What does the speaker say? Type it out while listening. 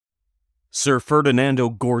Sir Ferdinando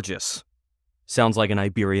Gorges. Sounds like an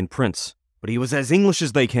Iberian prince, but he was as English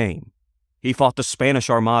as they came. He fought the Spanish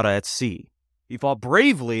Armada at sea. He fought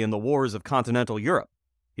bravely in the wars of continental Europe.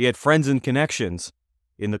 He had friends and connections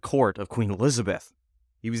in the court of Queen Elizabeth.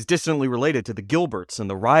 He was distantly related to the Gilberts and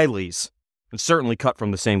the Rileys, and certainly cut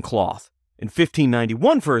from the same cloth. In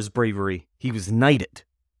 1591, for his bravery, he was knighted.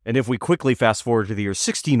 And if we quickly fast forward to the year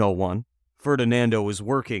 1601, Ferdinando was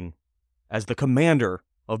working as the commander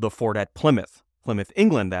of the fort at Plymouth,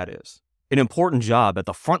 England, that is. An important job at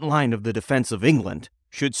the front line of the defense of England,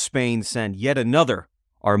 should Spain send yet another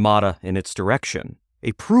armada in its direction.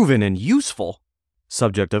 A proven and useful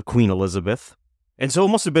subject of Queen Elizabeth. And so it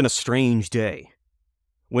must have been a strange day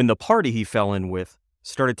when the party he fell in with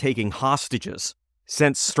started taking hostages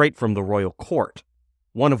sent straight from the royal court,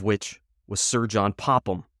 one of which was Sir John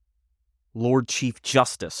Popham, Lord Chief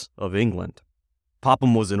Justice of England.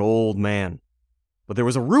 Popham was an old man, but there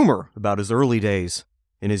was a rumor about his early days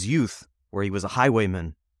in his youth where he was a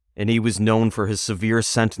highwayman, and he was known for his severe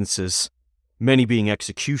sentences, many being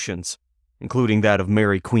executions, including that of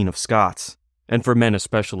Mary, Queen of Scots, and for men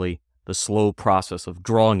especially, the slow process of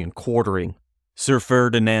drawing and quartering. Sir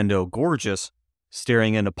Ferdinando Gorges,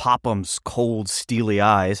 staring into Popham's cold, steely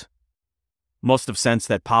eyes, must have sensed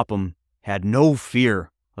that Popham had no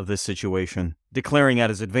fear of this situation, declaring at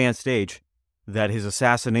his advanced age that his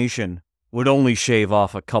assassination would only shave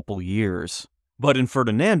off a couple years. But in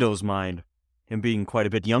Ferdinando's mind, him being quite a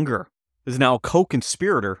bit younger, is now a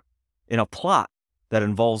co-conspirator in a plot that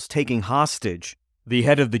involves taking hostage the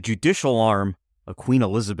head of the judicial arm of Queen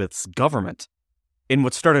Elizabeth's government, in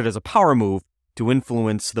what started as a power move to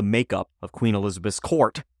influence the makeup of Queen Elizabeth's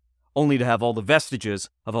court, only to have all the vestiges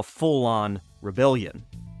of a full-on rebellion.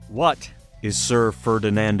 What is Sir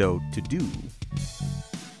Ferdinando to do?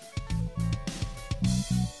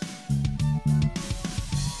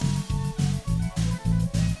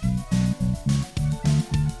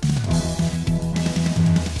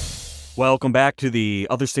 Welcome back to the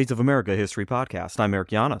Other States of America History Podcast. I'm Eric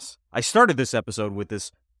Yanis. I started this episode with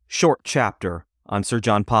this short chapter on Sir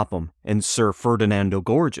John Popham and Sir Ferdinando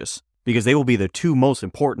Gorges, because they will be the two most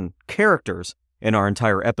important characters in our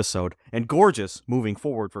entire episode, and Gorges moving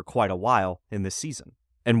forward for quite a while in this season.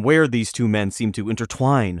 And where these two men seem to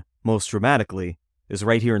intertwine most dramatically is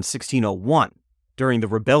right here in 1601, during the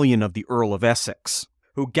rebellion of the Earl of Essex,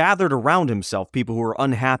 who gathered around himself people who were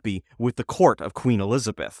unhappy with the court of Queen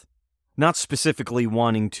Elizabeth. Not specifically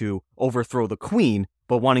wanting to overthrow the Queen,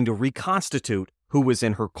 but wanting to reconstitute who was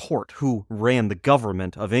in her court, who ran the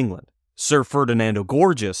government of England. Sir Ferdinando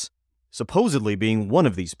Gorges supposedly being one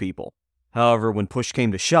of these people. However, when push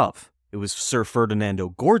came to shove, it was Sir Ferdinando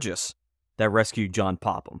Gorges that rescued John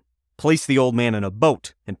Popham, placed the old man in a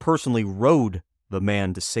boat, and personally rowed the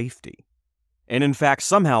man to safety. And in fact,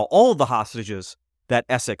 somehow all the hostages that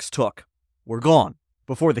Essex took were gone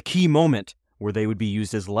before the key moment where they would be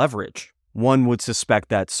used as leverage. One would suspect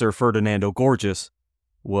that Sir Ferdinando Gorges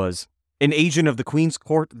was an agent of the Queen's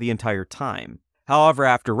court the entire time. However,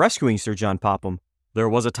 after rescuing Sir John Popham, there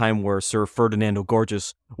was a time where Sir Ferdinando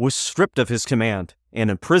Gorges was stripped of his command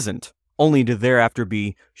and imprisoned, only to thereafter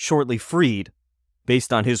be shortly freed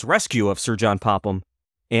based on his rescue of Sir John Popham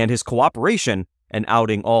and his cooperation and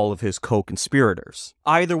outing all of his co-conspirators.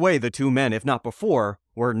 Either way, the two men, if not before,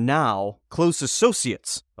 were now close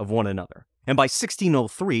associates of one another. And by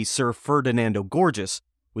 1603, Sir Ferdinando Gorges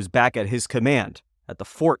was back at his command at the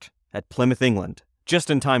fort at Plymouth, England, just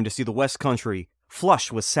in time to see the West Country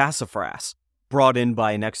flush with sassafras, brought in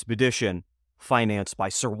by an expedition financed by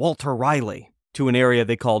Sir Walter Raleigh to an area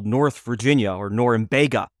they called North Virginia, or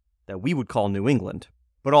Norumbega, that we would call New England,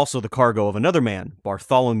 but also the cargo of another man,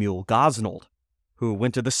 Bartholomew Gosnold, who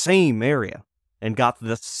went to the same area and got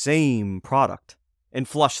the same product and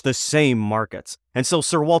flushed the same markets. And so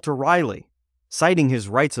Sir Walter Raleigh, citing his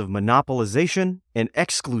rights of monopolization and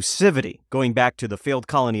exclusivity, going back to the failed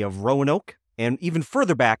colony of Roanoke, and even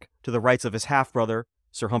further back to the rights of his half-brother,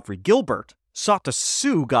 Sir Humphrey Gilbert, sought to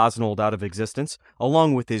sue Gosnold out of existence,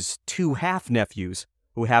 along with his two half-nephews,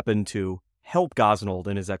 who happened to help Gosnold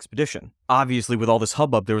in his expedition. Obviously, with all this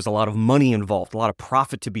hubbub, there was a lot of money involved, a lot of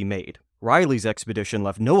profit to be made. Raleigh's expedition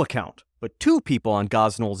left no account, but two people on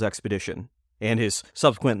Gosnold's expedition, and his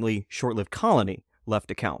subsequently short-lived colony, left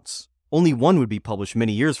accounts. Only one would be published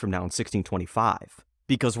many years from now in 1625,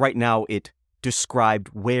 because right now it described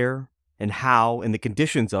where and how and the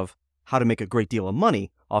conditions of how to make a great deal of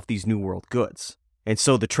money off these New World goods. And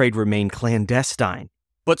so the trade remained clandestine.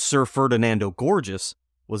 But Sir Ferdinando Gorges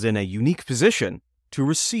was in a unique position to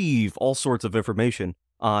receive all sorts of information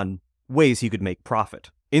on ways he could make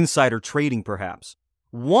profit. Insider trading, perhaps.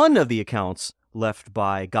 One of the accounts left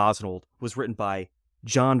by Gosnold was written by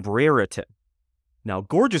John Brereton. Now,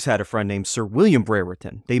 Gorges had a friend named Sir William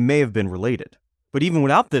Brereton. They may have been related. But even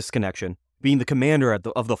without this connection, being the commander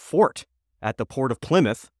of the fort at the port of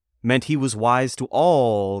Plymouth meant he was wise to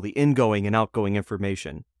all the ingoing and outgoing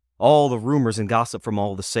information, all the rumors and gossip from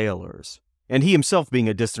all the sailors. And he himself, being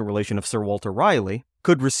a distant relation of Sir Walter Raleigh,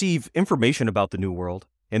 could receive information about the New World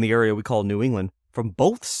in the area we call New England from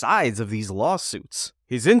both sides of these lawsuits.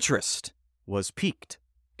 His interest was piqued.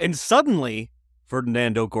 And suddenly,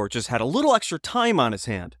 Ferdinando Gorges had a little extra time on his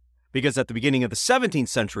hand, because at the beginning of the 17th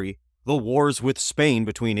century, the wars with Spain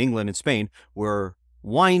between England and Spain were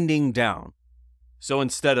winding down. So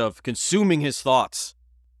instead of consuming his thoughts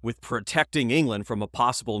with protecting England from a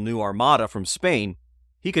possible new armada from Spain,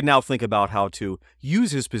 he could now think about how to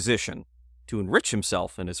use his position to enrich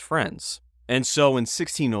himself and his friends. And so in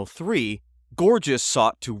 1603, Gorges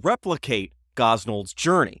sought to replicate Gosnold's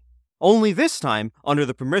journey, only this time under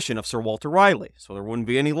the permission of Sir Walter Raleigh, so there wouldn't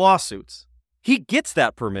be any lawsuits. He gets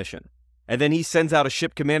that permission, and then he sends out a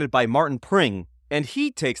ship commanded by Martin Pring, and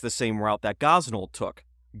he takes the same route that Gosnold took,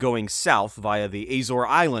 going south via the Azore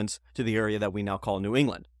Islands to the area that we now call New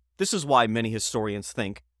England. This is why many historians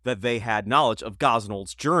think that they had knowledge of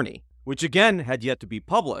Gosnold's journey, which again had yet to be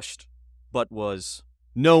published, but was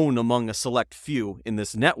known among a select few in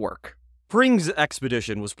this network. Pring's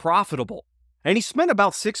expedition was profitable, and he spent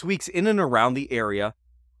about 6 weeks in and around the area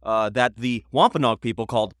that the Wampanoag people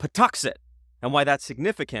called Patuxet. And why that's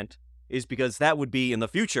significant is because that would be, in the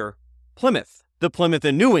future, Plymouth. The Plymouth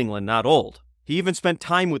in New England, not old. He even spent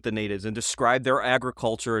time with the natives and described their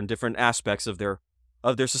agriculture and different aspects of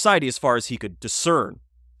their society as far as he could discern.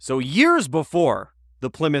 So years before the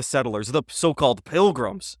Plymouth settlers, the so-called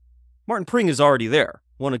Pilgrims, Martin Pring is already there,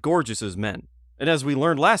 one of Gorges's men. And as we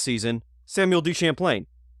learned last season, Samuel de Champlain,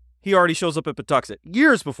 he already shows up at Patuxet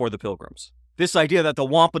years before the Pilgrims. This idea that the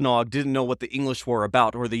Wampanoag didn't know what the English were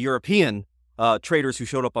about, or the European traders who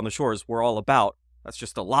showed up on the shores were all about, that's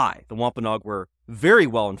just a lie. The Wampanoag were very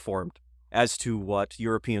well informed as to what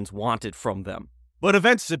Europeans wanted from them. But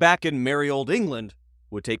events back in merry old England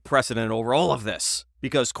would take precedent over all of this,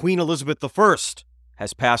 because Queen Elizabeth I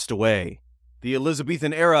has passed away. The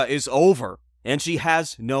Elizabethan era is over, and she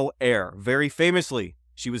has no heir. Very famously,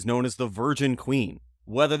 she was known as the Virgin Queen.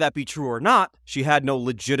 Whether that be true or not, she had no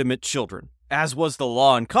legitimate children. As was the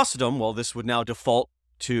law and custom, well, this would now default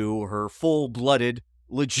to her full-blooded,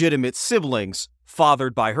 legitimate siblings,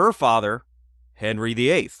 fathered by her father, Henry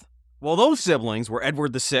VIII. Well, those siblings were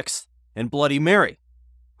Edward VI and Bloody Mary,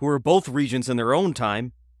 who were both regents in their own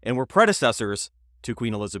time and were predecessors to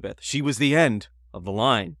Queen Elizabeth. She was the end of the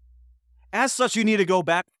line. As such, you need to go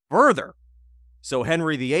back further. So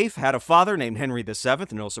Henry VIII had a father named Henry VII,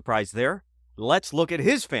 no surprise there. Let's look at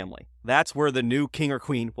his family. That's where the new king or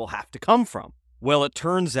queen will have to come from. Well, it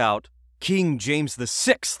turns out King James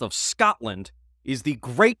VI of Scotland is the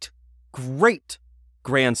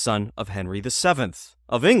great-great-grandson of Henry VII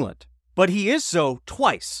of England. But he is so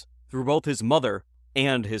twice, through both his mother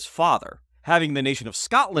and his father. Having the nation of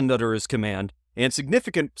Scotland under his command and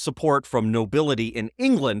significant support from nobility in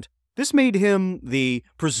England, this made him the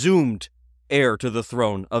presumed heir to the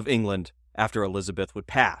throne of England after Elizabeth would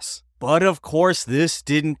pass. But of course, this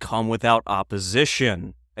didn't come without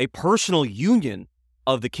opposition. A personal union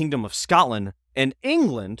of the Kingdom of Scotland and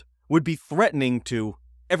England would be threatening to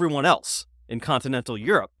everyone else in continental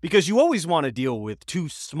Europe, because you always want to deal with two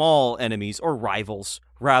small enemies or rivals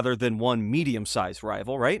rather than one medium-sized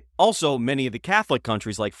rival, right? Also, many of the Catholic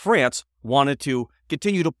countries like France wanted to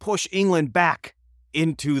continue to push England back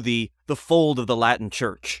into the fold of the Latin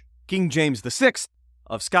Church. King James VI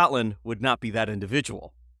of Scotland would not be that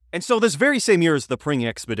individual. And so this very same year as the Pring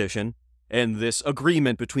expedition and this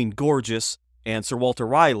agreement between Gorges and Sir Walter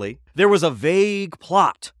Raleigh, there was a vague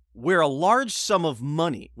plot where a large sum of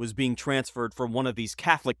money was being transferred from one of these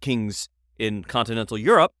Catholic kings in continental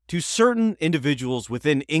Europe to certain individuals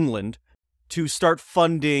within England to start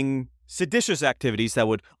funding seditious activities that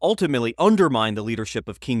would ultimately undermine the leadership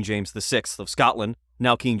of King James VI of Scotland,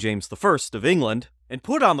 now King James I of England, and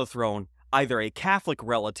put on the throne either a Catholic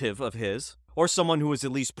relative of his or someone who was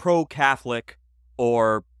at least pro-Catholic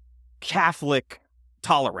or Catholic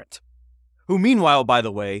tolerant, who meanwhile, by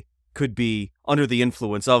the way, could be under the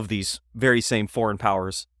influence of these very same foreign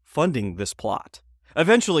powers funding this plot.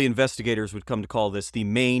 Eventually, investigators would come to call this the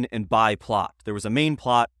main and by plot. There was a main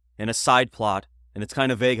plot and a side plot, and it's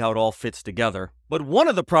kind of vague how it all fits together. But one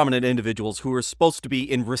of the prominent individuals who were supposed to be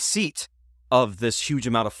in receipt of this huge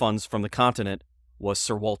amount of funds from the continent was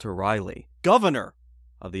Sir Walter Raleigh, governor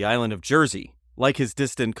of the island of Jersey. Like his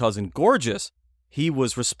distant cousin Gorges, he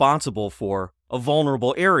was responsible for a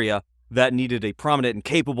vulnerable area that needed a prominent and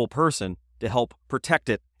capable person to help protect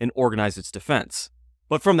it and organize its defense.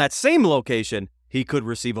 But from that same location, he could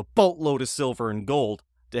receive a boatload of silver and gold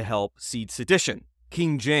to help seed sedition.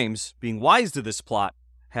 King James, being wise to this plot,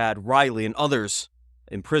 had Riley and others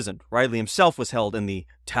imprisoned. Riley himself was held in the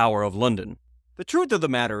Tower of London. The truth of the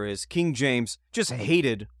matter is, King James just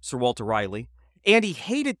hated Sir Walter Riley, and he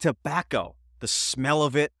hated tobacco. The smell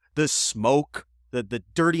of it, the smoke, the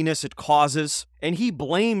dirtiness it causes, and he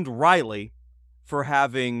blamed Riley for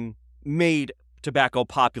having made tobacco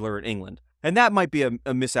popular in England. And that might be a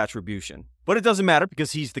misattribution. But it doesn't matter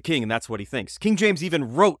because he's the king and that's what he thinks. King James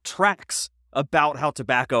even wrote tracts about how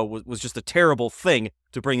tobacco was just a terrible thing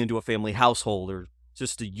to bring into a family household or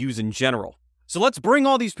just to use in general. So let's bring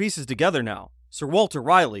all these pieces together now. Sir Walter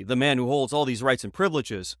Riley, the man who holds all these rights and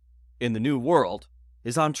privileges in the New World,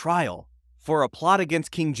 is on trial for a plot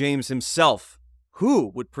against King James himself. Who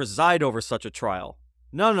would preside over such a trial?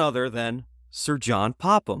 None other than Sir John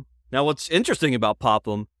Popham. Now, what's interesting about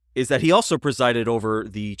Popham is that he also presided over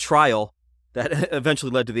the trial that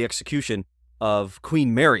eventually led to the execution of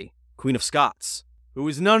Queen Mary, Queen of Scots, who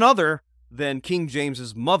is none other than King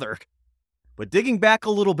James's mother. But digging back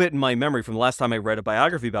a little bit in my memory from the last time I read a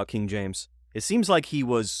biography about King James, it seems like he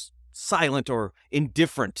was silent or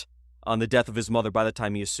indifferent on the death of his mother by the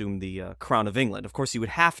time he assumed the crown of England. Of course, he would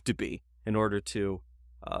have to be in order to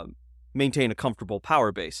maintain a comfortable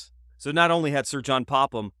power base. So not only had Sir John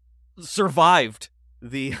Popham survived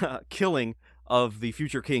the killing of the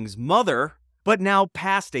future king's mother, but now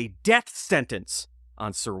passed a death sentence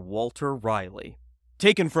on Sir Walter Riley.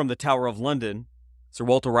 Taken from the Tower of London, Sir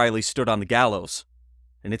Walter Riley stood on the gallows,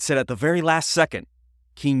 and it said at the very last second,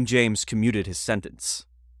 King James commuted his sentence.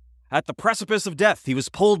 At the precipice of death, he was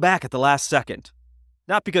pulled back at the last second.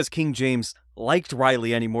 Not because King James liked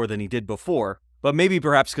Riley any more than he did before, but maybe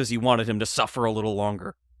perhaps because he wanted him to suffer a little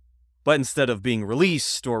longer. But instead of being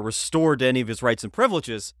released or restored to any of his rights and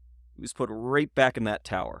privileges, he was put right back in that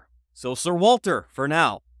tower. So Sir Walter, for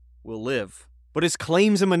now, will live. But his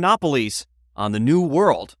claims and monopolies on the New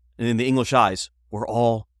World, and in the English eyes, were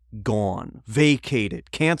all gone,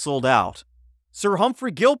 vacated, cancelled out. Sir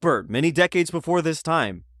Humphrey Gilbert, many decades before this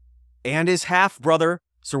time, and his half-brother,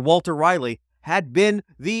 Sir Walter Riley, had been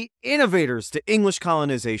the innovators to English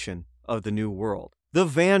colonization of the New World, the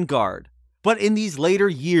vanguard. But in these later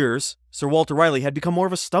years, Sir Walter Riley had become more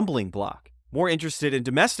of a stumbling block, more interested in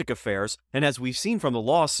domestic affairs, and as we've seen from the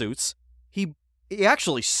lawsuits, he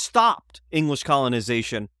actually stopped English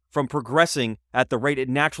colonization from progressing at the rate it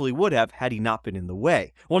naturally would have had he not been in the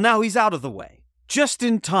way. Well, now he's out of the way, just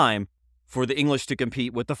in time for the English to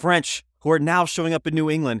compete with the French, who are now showing up in New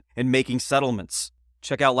England and making settlements.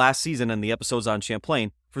 Check out last season and the episodes on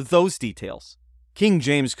Champlain for those details. King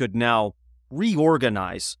James could now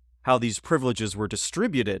reorganize how these privileges were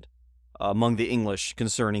distributed among the English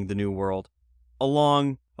concerning the New World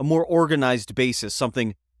along a more organized basis,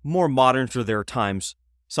 something more modern for their times,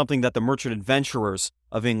 something that the merchant adventurers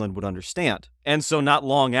of England would understand. And so not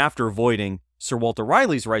long after voiding Sir Walter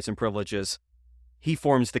Riley's rights and privileges, he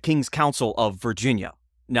forms the King's Council of Virginia.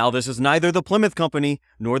 Now, this is neither the Plymouth Company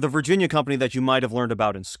nor the Virginia Company that you might have learned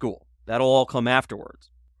about in school. That'll all come afterwards.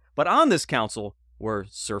 But on this council were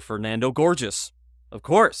Sir Ferdinando Gorges, of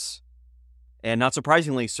course, and not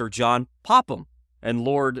surprisingly, Sir John Popham and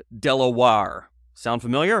Lord Delaware. Sound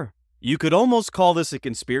familiar? You could almost call this a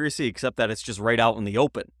conspiracy, except that it's just right out in the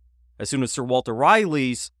open. As soon as Sir Walter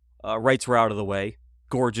Riley's rights were out of the way,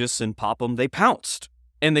 Gorges and Popham, they pounced,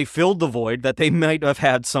 and they filled the void that they might have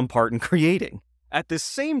had some part in creating. At the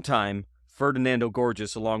same time, Ferdinando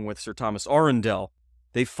Gorges, along with Sir Thomas Arundel,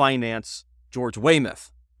 they finance George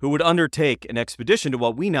Weymouth, who would undertake an expedition to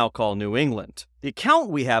what we now call New England. The account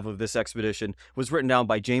we have of this expedition was written down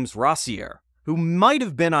by James Rossier, who might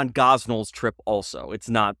have been on Gosnold's trip also. It's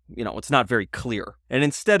not very clear. And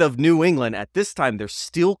instead of New England, at this time, they're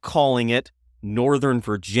still calling it Northern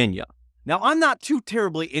Virginia. Now, I'm not too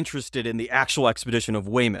terribly interested in the actual expedition of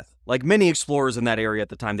Weymouth. Like many explorers in that area at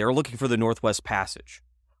the time, they were looking for the Northwest Passage.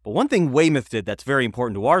 But one thing Weymouth did that's very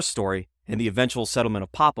important to our story and the eventual settlement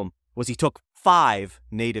of Popham was he took 5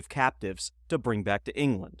 native captives to bring back to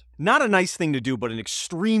England. Not a nice thing to do, but an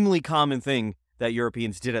extremely common thing that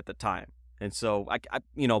Europeans did at the time. And so,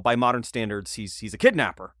 by modern standards, he's a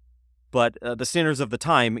kidnapper. But the standards of the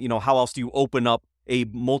time, how else do you open up a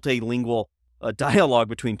multilingual dialogue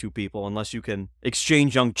between two people unless you can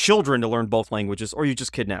exchange young children to learn both languages, or you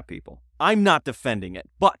just kidnap people? I'm not defending it,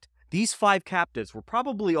 but these 5 captives were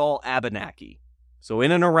probably all Abenaki. So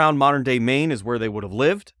in and around modern-day Maine is where they would have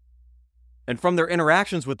lived. And from their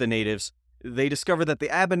interactions with the natives, they discovered that the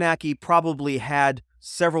Abenaki probably had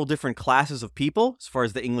several different classes of people, as far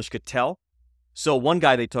as the English could tell. So one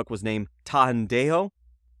guy they took was named Tahandeho,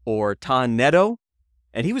 or Tahanedo,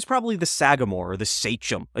 and he was probably the Sagamore, or the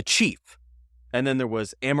sachem, a chief. And then there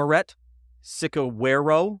was Amaret,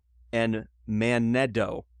 Sikawero, and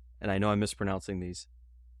Manedo. And I know I'm mispronouncing these.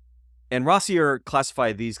 And Rossier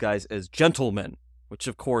classified these guys as gentlemen, which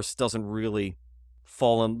of course doesn't really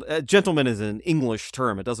fall in... gentleman is an English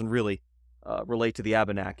term. It doesn't really relate to the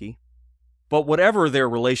Abenaki. But whatever their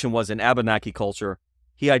relation was in Abenaki culture,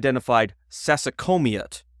 he identified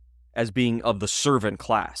Sasakomiat as being of the servant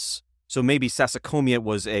class. So maybe Sasakomiat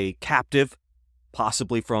was a captive,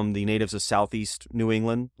 possibly from the natives of southeast New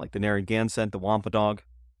England, like the Narragansett, the Wampanoag.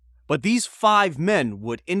 But these 5 men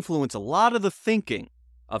would influence a lot of the thinking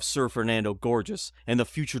of Sir Ferdinando Gorges and the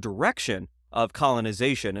future direction of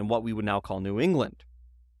colonization in what we would now call New England.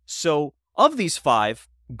 So, of these 5,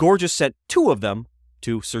 Gorges sent 2 of them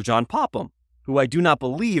to Sir John Popham, who I do not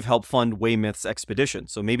believe helped fund Weymouth's expedition.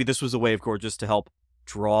 So maybe this was a way of Gorges to help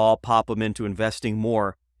draw Popham into investing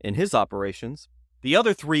more in his operations. The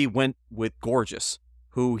other 3 went with Gorges,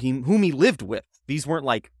 whom he lived with. These weren't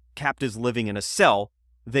like captives living in a cell.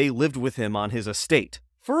 They lived with him on his estate.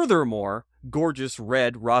 Furthermore, Gorges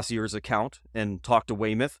read Rossier's account and talked to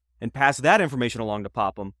Weymouth and passed that information along to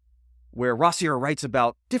Popham, where Rossier writes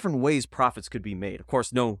about different ways profits could be made. Of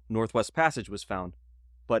course, no Northwest Passage was found,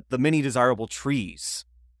 but the many desirable trees,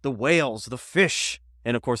 the whales, the fish,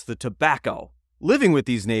 and of course the tobacco. Living with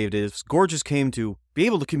these natives, Gorges came to be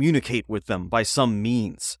able to communicate with them by some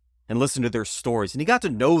means and listen to their stories, and he got to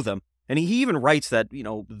know them. And he even writes that,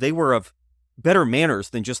 they were of better manners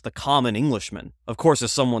than just the common Englishman. Of course,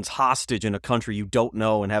 as someone's hostage in a country you don't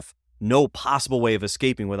know and have no possible way of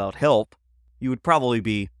escaping without help, you would probably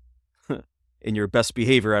be in your best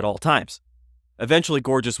behavior at all times. Eventually,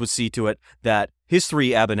 Gorges would see to it that his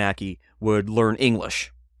 3 Abenaki would learn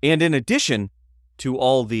English. And in addition to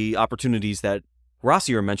all the opportunities that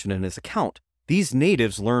Rossier mentioned in his account, these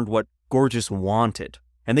natives learned what Gorges wanted.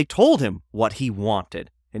 And they told him what he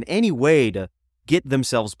wanted in any way to get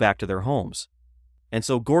themselves back to their homes. And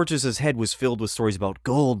so Gorges's head was filled with stories about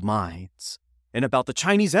gold mines and about the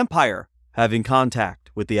Chinese Empire having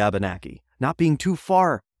contact with the Abenaki, not being too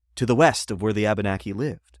far to the west of where the Abenaki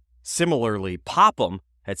lived. Similarly, Popham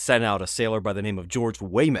had sent out a sailor by the name of George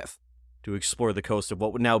Weymouth to explore the coast of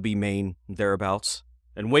what would now be Maine, thereabouts.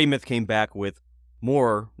 And Weymouth came back with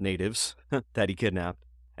more natives that he kidnapped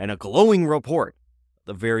and a glowing report of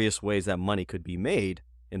the various ways that money could be made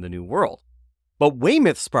in the New World. But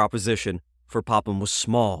Weymouth's proposition for Popham was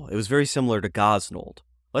small. It was very similar to Gosnold.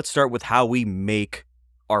 Let's start with how we make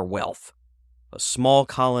our wealth. A small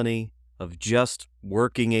colony of just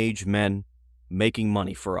working-age men making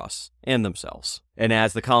money for us and themselves. And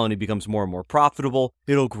as the colony becomes more and more profitable,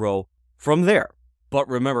 it'll grow from there. But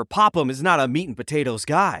remember, Popham is not a meat and potatoes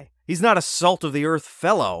guy. He's not a salt-of-the-earth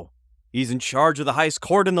fellow. He's in charge of the highest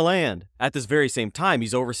court in the land. At this very same time,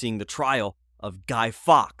 he's overseeing the trial of Guy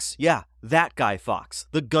Fawkes. Yeah, that Guy Fawkes,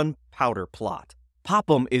 the gunpowder plot.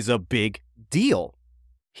 Popham is a big deal.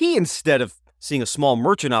 He, instead of seeing a small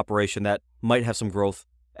merchant operation that might have some growth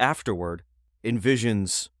afterward,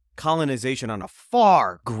 envisions colonization on a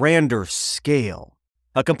far grander scale.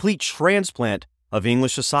 A complete transplant of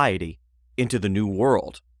English society into the New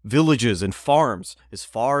World. Villages and farms as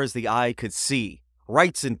far as the eye could see.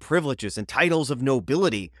 Rights and privileges and titles of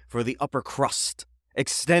nobility for the upper crust,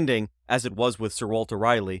 extending, as it was with Sir Walter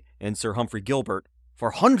Raleigh and Sir Humphrey Gilbert,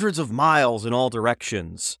 for hundreds of miles in all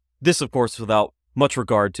directions. This, of course, without much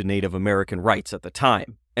regard to Native American rights at the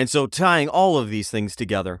time. And so tying all of these things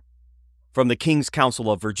together, from the King's Council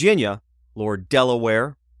of Virginia, Lord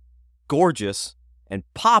Delaware, Gorges, and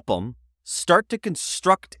Popham start to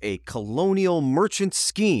construct a colonial merchant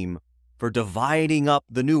scheme for dividing up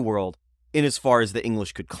the New World in as far as the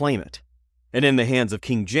English could claim it. And in the hands of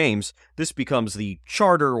King James, this becomes the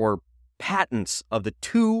charter or patents of the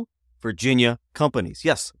 2 Virginia companies.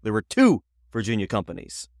 Yes, there were 2 Virginia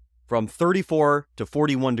companies. From 34 to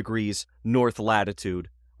 41 degrees north latitude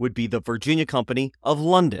would be the Virginia Company of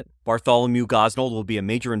London. Bartholomew Gosnold will be a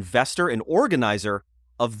major investor and organizer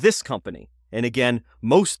of this company. And again,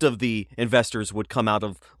 most of the investors would come out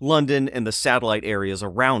of London and the satellite areas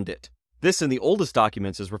around it. This, in the oldest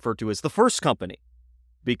documents, is referred to as the First Company,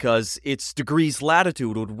 because its degrees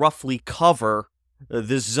latitude would roughly cover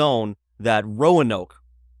this zone that Roanoke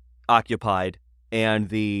occupied and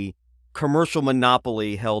the commercial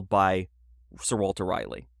monopoly held by Sir Walter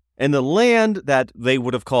Raleigh. And the land that they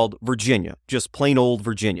would have called Virginia, just plain old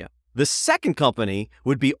Virginia. The Second Company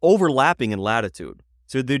would be overlapping in latitude.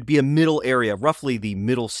 So there'd be a middle area, roughly the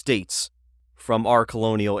middle states from our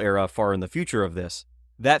colonial era far in the future of this,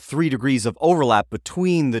 that 3 degrees of overlap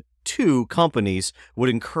between the two companies would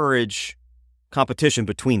encourage competition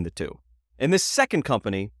between the two. And this second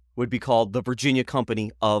company would be called the Virginia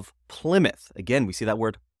Company of Plymouth. Again, we see that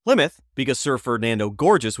word Plymouth because Sir Ferdinando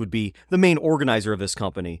Gorges would be the main organizer of this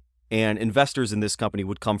company, and investors in this company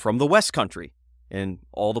would come from the West Country and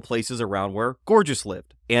all the places around where Gorges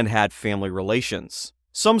lived and had family relations.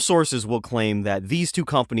 Some sources will claim that these two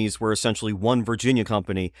companies were essentially one Virginia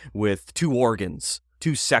company with 2 organs,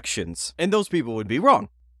 2 sections, and those people would be wrong.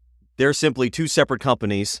 They're simply 2 separate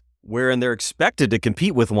companies wherein they're expected to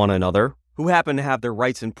compete with one another, who happen to have their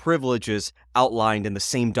rights and privileges outlined in the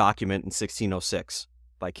same document in 1606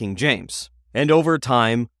 by King James. And over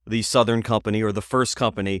time, the Southern Company, or the First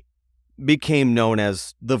Company, became known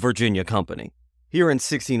as the Virginia Company. Here in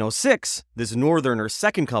 1606, this Northern or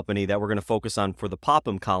Second Company that we're going to focus on for the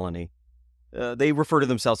Popham Colony, they refer to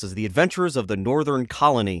themselves as the Adventurers of the Northern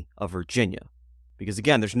Colony of Virginia. Because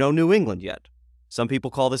again, there's no New England yet. Some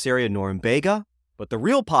people call this area Norumbega, but the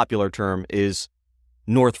real popular term is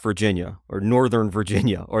North Virginia, or Northern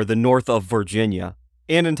Virginia, or the North of Virginia.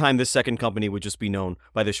 And in time, this second company would just be known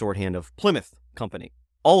by the shorthand of Plymouth Company.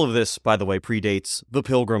 All of this, by the way, predates the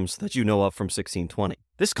Pilgrims that you know of from 1620.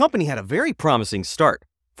 This company had a very promising start.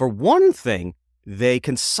 For one thing, they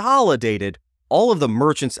consolidated all of the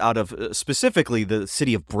merchants out of specifically the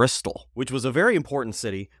city of Bristol, which was a very important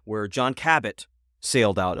city where John Cabot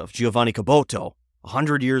sailed out of, Giovanni Caboto,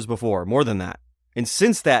 100 years before, more than that. And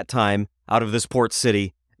since that time, out of this port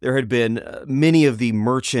city, there had been many of the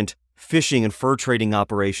merchant fishing and fur trading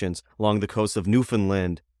operations along the coast of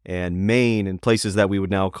Newfoundland and Maine and places that we would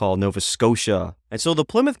now call Nova Scotia. And so the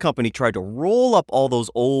Plymouth Company tried to roll up all those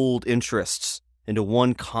old interests into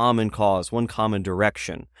one common cause, one common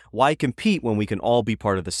direction. Why compete when we can all be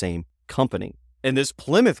part of the same company? And this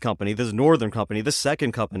Plymouth Company, this Northern Company, the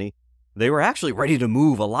Second Company, they were actually ready to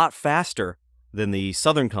move a lot faster than the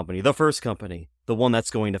Southern Company, the First Company, the one that's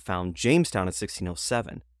going to found Jamestown in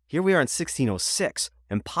 1607. Here we are in 1606,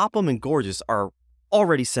 and Popham and Gorges are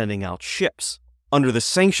already sending out ships under the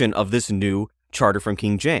sanction of this new charter from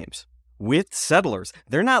King James. With settlers,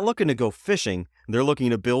 they're not looking to go fishing, they're looking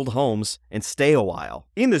to build homes and stay a while.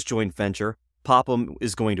 In this joint venture, Popham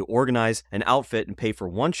is going to organize an outfit and pay for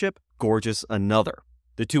one ship, Gorges another.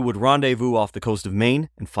 The two would rendezvous off the coast of Maine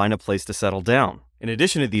and find a place to settle down. In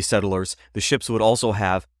addition to these settlers, the ships would also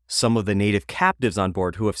have some of the native captives on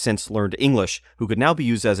board who have since learned English, who could now be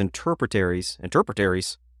used as interpreters,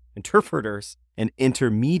 and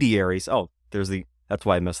intermediaries. That's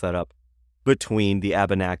why I messed that up. Between the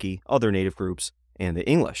Abenaki, other native groups, and the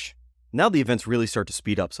English. Now the events really start to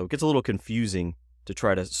speed up, so it gets a little confusing to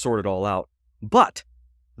try to sort it all out. But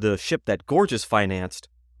the ship that Gorges financed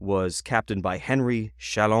was captained by Henry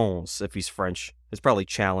Chalons, if he's French. It's probably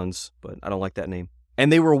Chalons, but I don't like that name.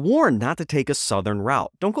 And they were warned not to take a southern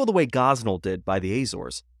route. Don't go the way Gosnell did by the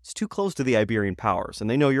Azores. It's too close to the Iberian powers, and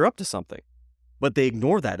they know you're up to something. But they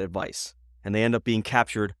ignore that advice, and they end up being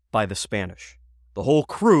captured by the Spanish. The whole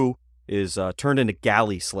crew is turned into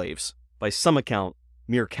galley slaves. By some account,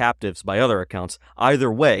 mere captives by other accounts.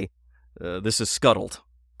 Either way, this is scuttled.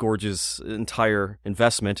 Gorges' entire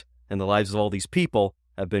investment and the lives of all these people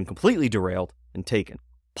have been completely derailed and taken.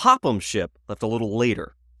 Popham's ship left a little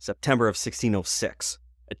later, September of 1606.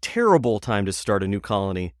 A terrible time to start a new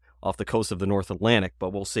colony off the coast of the North Atlantic,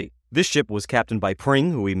 but we'll see. This ship was captained by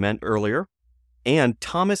Pring, who we met earlier, and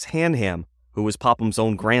Thomas Hanham, who was Popham's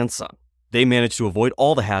own grandson. They managed to avoid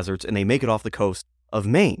all the hazards, and they make it off the coast of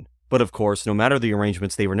Maine. But of course, no matter the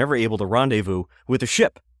arrangements, they were never able to rendezvous with a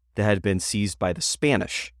ship that had been seized by the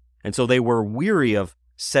Spanish. And so they were weary of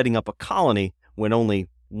setting up a colony when only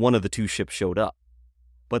one of the two ships showed up.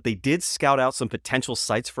 But they did scout out some potential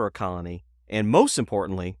sites for a colony, and most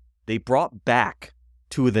importantly, they brought back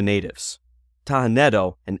two of the natives,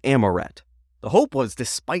 Tahanedo and Amoret. The hope was,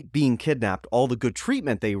 despite being kidnapped, all the good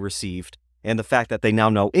treatment they received, and the fact that they now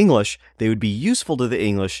know English, they would be useful to the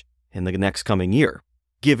English in the next coming year,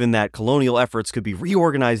 given that colonial efforts could be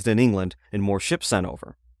reorganized in England and more ships sent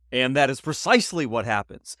over. And that is precisely what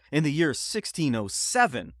happens. In the year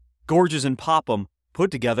 1607, Gorges and Popham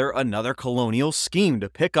put together another colonial scheme to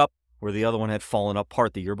pick up where the other one had fallen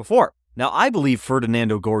apart the year before. Now, I believe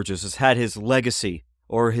Ferdinando Gorges has had his legacy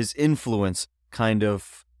or his influence kind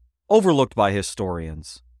of overlooked by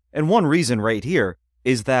historians. And one reason right here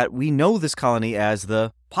is that we know this colony as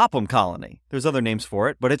the Popham Colony. There's other names for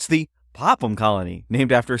it, but it's the Popham Colony,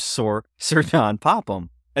 named after Sir John Popham.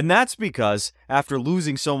 And that's because after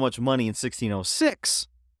losing so much money in 1606,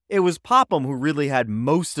 it was Popham who really had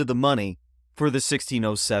most of the money for the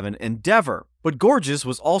 1607 endeavor. But Gorges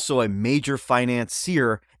was also a major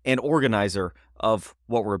financier and organizer of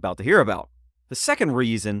what we're about to hear about. The second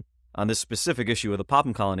reason on this specific issue of the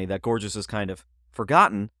Popham Colony that Gorges is kind of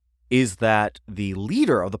forgotten is that the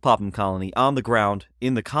leader of the Popham Colony on the ground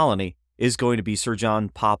in the colony is going to be Sir John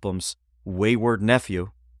Popham's wayward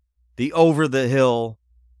nephew, the over-the-hill,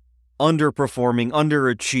 underperforming,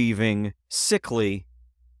 underachieving, sickly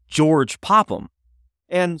George Popham.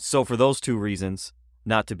 And so for those two reasons,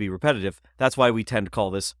 not to be repetitive, that's why we tend to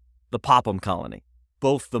call this the Popham Colony.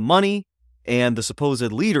 Both the money and the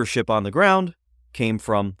supposed leadership on the ground came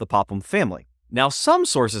from the Popham family. Now, some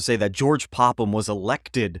sources say that George Popham was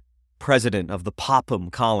elected president of the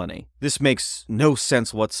Popham Colony. This makes no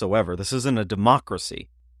sense whatsoever. This isn't a democracy.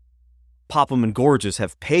 Popham and Gorges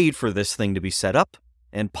have paid for this thing to be set up,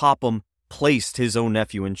 and Popham placed his own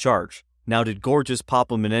nephew in charge. Now, did Gorges,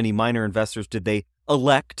 Popham, and any minor investors, did they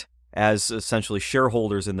elect as essentially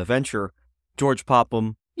shareholders in the venture George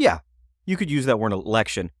Popham? Yeah, you could use that word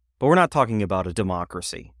election, but we're not talking about a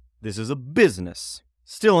democracy. This is a business,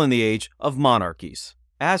 still in the age of monarchies.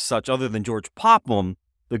 As such, other than George Popham,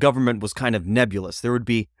 the government was kind of nebulous. There would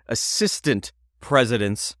be assistant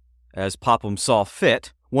presidents as Popham saw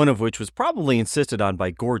fit, one of which was probably insisted on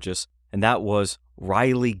by Gorges, and that was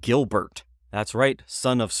Riley Gilbert. That's right,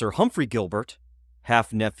 son of Sir Humphrey Gilbert,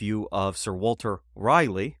 half-nephew of Sir Walter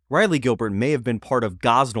Riley. Riley Gilbert may have been part of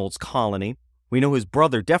Gosnold's colony. We know his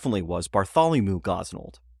brother definitely was, Bartholomew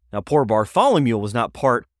Gosnold. Now, poor Bartholomew was not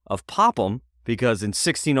part of Popham because in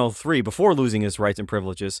 1603, before losing his rights and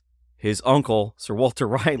privileges, his uncle, Sir Walter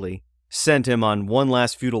Riley, sent him on one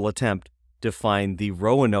last futile attempt to find the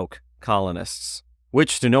Roanoke colonists,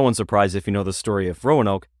 which, to no one's surprise if you know the story of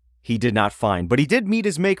Roanoke, he did not find. But he did meet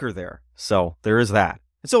his maker there, so there is that.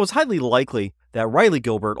 And so it's highly likely that Riley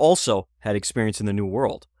Gilbert also had experience in the New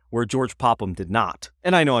World, where George Popham did not.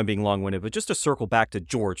 And I know I'm being long-winded, but just to circle back to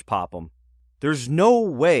George Popham, there's no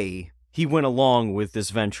way he went along with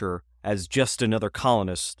this venture as just another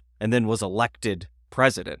colonist and then was elected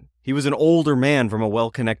president. He was an older man from a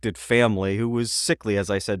well-connected family who was sickly,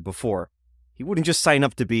 as I said before. He wouldn't just sign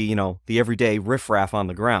up to be, the everyday riffraff on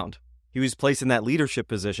the ground. He was placed in that leadership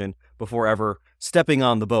position before ever stepping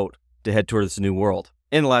on the boat to head towards the New World.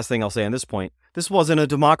 And the last thing I'll say on this point, this wasn't a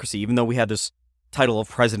democracy, even though we had this title of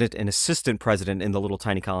president and assistant president in the little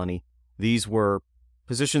tiny colony. These were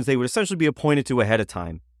positions they would essentially be appointed to ahead of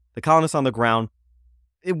time. The colonists on the ground,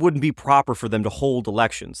 it wouldn't be proper for them to hold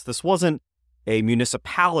elections. This wasn't a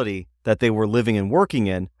municipality that they were living and working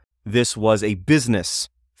in. This was a business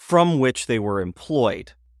from which they were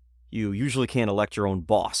employed. You usually can't elect your own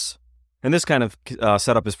boss. And this kind of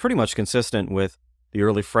setup is pretty much consistent with the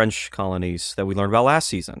early French colonies that we learned about last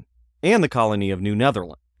season, and the colony of New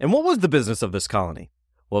Netherland. And what was the business of this colony?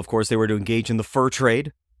 Well, of course, they were to engage in the fur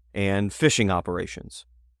trade and fishing operations.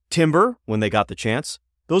 Timber, when they got the chance,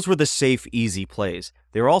 those were the safe, easy plays.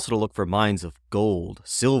 They were also to look for mines of gold,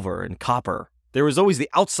 silver, and copper. There was always the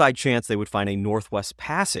outside chance they would find a northwest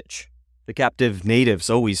passage. The captive natives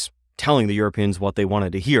always telling the Europeans what they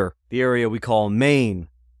wanted to hear. The area we call Maine,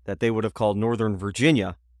 that they would have called Northern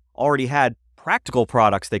Virginia, already had practical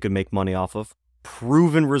products they could make money off of,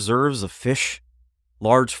 proven reserves of fish,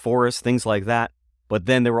 large forests, things like that. But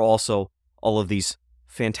then there were also all of these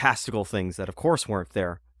fantastical things that of course weren't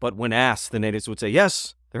there. But when asked, the natives would say,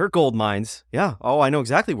 yes, there are gold mines. Yeah, I know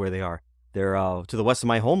exactly where they are. They're to the west of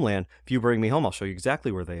my homeland. If you bring me home, I'll show you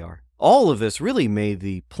exactly where they are. All of this really made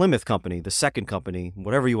the Plymouth Company, the second company,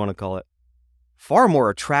 whatever you want to call it, far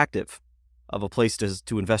more attractive of a place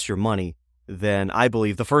to invest your money than, I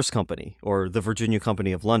believe, the first company, or the Virginia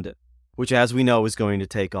Company of London, which, as we know, is going to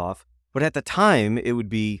take off. But at the time, it would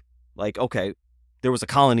be like, okay, there was a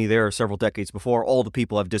colony there several decades before. All the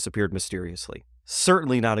people have disappeared mysteriously.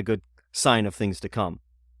 Certainly not a good sign of things to come.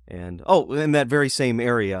 And, in that very same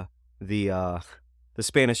area, the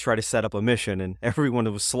Spanish tried to set up a mission, and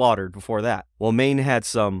everyone was slaughtered before that. Well, Maine had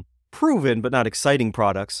some proven but not exciting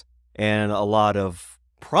products and a lot of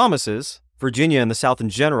promises. Virginia and the South in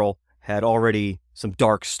general had already some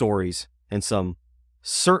dark stories and some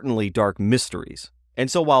certainly dark mysteries. And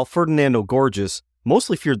so while Ferdinando Gorges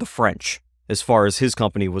mostly feared the French as far as his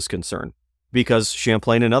company was concerned, because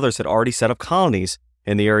Champlain and others had already set up colonies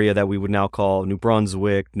in the area that we would now call New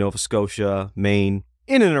Brunswick, Nova Scotia, Maine,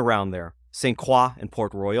 in and around there, St. Croix and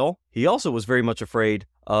Port Royal. He also was very much afraid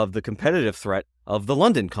of the competitive threat of the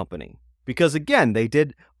London Company, because again, they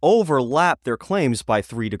did overlap their claims by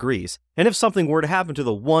 3 degrees. And if something were to happen to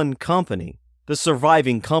the one company, the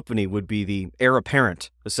surviving company would be the heir apparent,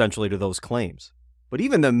 essentially, to those claims. But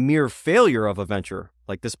even the mere failure of a venture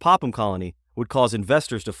like this Popham Colony would cause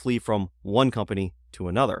investors to flee from one company to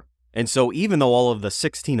another. And so even though all of the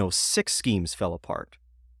 1606 schemes fell apart,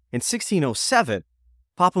 in 1607,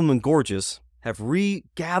 Popham and Gorges have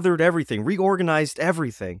regathered everything, reorganized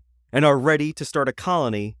everything, and are ready to start a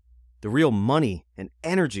colony. The real money and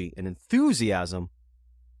energy and enthusiasm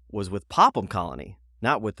was with Popham Colony,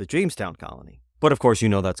 not with the Jamestown Colony. But of course, you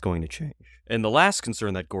know that's going to change. And the last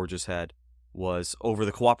concern that Gorges had was over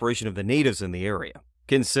the cooperation of the natives in the area.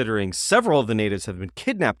 Considering several of the natives have been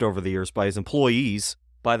kidnapped over the years by his employees,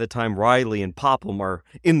 by the time Riley and Popham are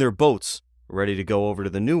in their boats, ready to go over to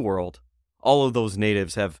the New World, all of those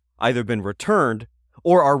natives have either been returned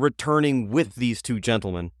or are returning with these two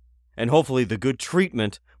gentlemen, and hopefully the good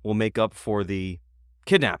treatment will make up for the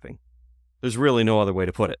kidnapping. There's really no other way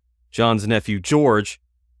to put it. John's nephew George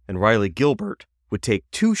and Riley Gilbert would take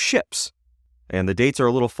 2 ships, and the dates are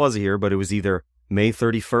a little fuzzy here, but it was either May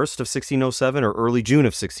 31st of 1607 or early June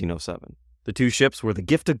of 1607. The 2 ships were the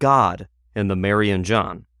Gift of God and the Mary and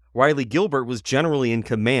John. Riley Gilbert was generally in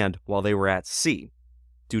command while they were at sea,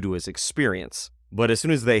 due to his experience. But as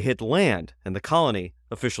soon as they hit land and the colony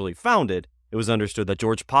officially founded, it was understood that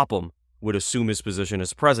George Popham would assume his position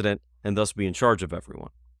as president and thus be in charge of everyone.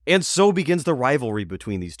 And so begins the rivalry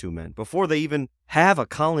between these two men. Before they even have a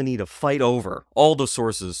colony to fight over, all the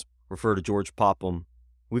sources refer to George Popham.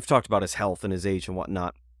 We've talked about his health and his age and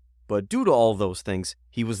whatnot. But due to all those things,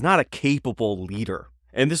 he was not a capable leader.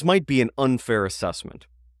 And this might be an unfair assessment.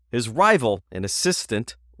 His rival and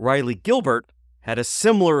assistant, Riley Gilbert, had a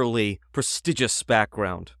similarly prestigious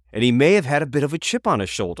background, and he may have had a bit of a chip on his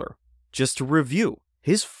shoulder. Just to review,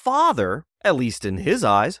 his father, at least in his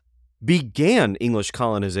eyes, began English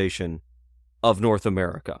colonization of North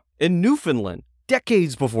America in Newfoundland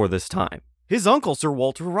decades before this time. His uncle, Sir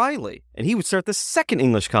Walter Riley, and he would start the second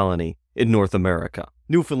English colony in North America.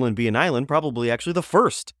 Newfoundland being an island, probably actually the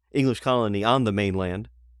first English colony on the mainland,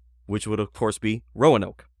 which would of course be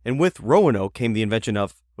Roanoke. And with Roanoke came the invention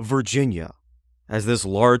of Virginia, as this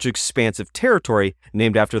large expansive territory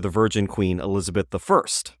named after the Virgin Queen Elizabeth I.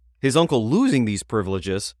 His uncle losing these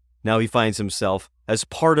privileges, now he finds himself as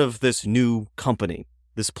part of this new company,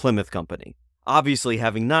 this Plymouth Company. Obviously,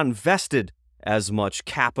 having not invested as much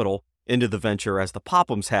capital into the venture as the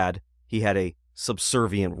Pophams had, he had a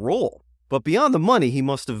subservient role. But beyond the money, he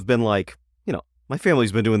must have been like, my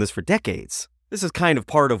family's been doing this for decades. This is kind of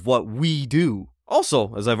part of what we do.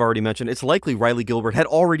 Also, as I've already mentioned, it's likely Riley Gilbert had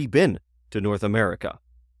already been to North America,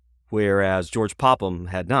 whereas George Popham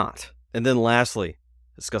had not. And then lastly,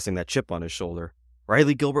 discussing that chip on his shoulder,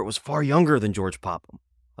 Riley Gilbert was far younger than George Popham,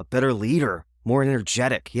 a better leader, more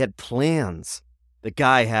energetic. He had plans. The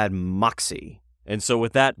guy had moxie. And so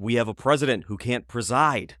with that, we have a president who can't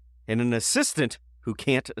preside and an assistant who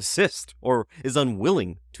can't assist or is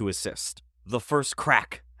unwilling to assist. The first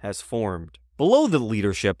crack has formed. Below the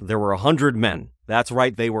leadership, there were 100 men. That's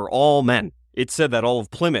right, they were all men. It's said that all of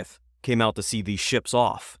Plymouth came out to see these ships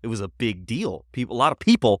off. It was a big deal. A lot of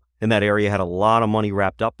people in that area had a lot of money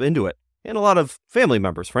wrapped up into it, and a lot of family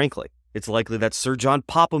members, frankly. It's likely that Sir John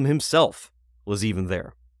Popham himself was even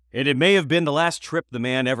there. And it may have been the last trip the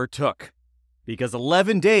man ever took, because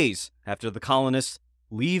 11 days after the colonists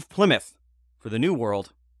leave Plymouth for the New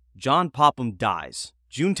World, John Popham dies,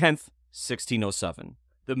 June 10th, 1607.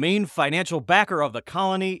 The main financial backer of the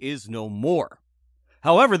colony is no more.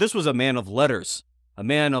 However, this was a man of letters, a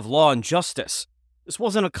man of law and justice. This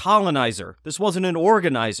wasn't a colonizer. This wasn't an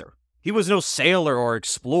organizer. He was no sailor or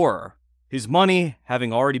explorer, his money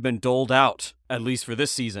having already been doled out, at least for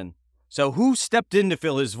this season. So who stepped in to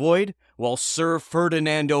fill his void? Well, Sir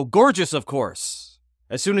Ferdinando Gorges, of course.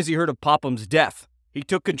 As soon as he heard of Popham's death, he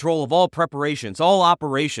took control of all preparations, all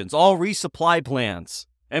operations, all resupply plans,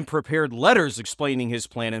 and prepared letters explaining his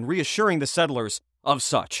plan and reassuring the settlers of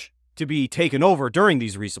such to be taken over during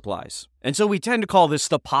these resupplies. And so we tend to call this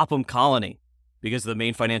the Popham Colony, because the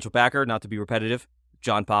main financial backer, not to be repetitive,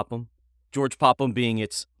 John Popham, George Popham being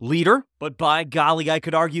its leader. But by golly, I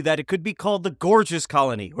could argue that it could be called the Gorges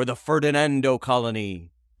Colony or the Ferdinando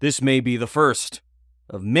Colony. This may be the first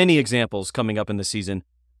of many examples coming up in the season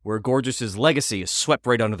where Gorges's legacy is swept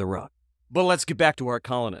right under the rug. But let's get back to our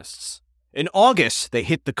colonists. In August, they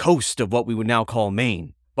hit the coast of what we would now call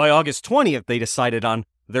Maine. By August 20th, they decided on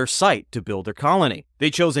their site to build their colony. They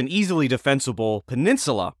chose an easily defensible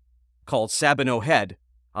peninsula called Sabino Head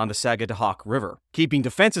on the Sagadahoc River. Keeping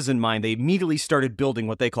defenses in mind, they immediately started building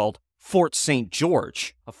what they called Fort St.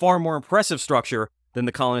 George, a far more impressive structure than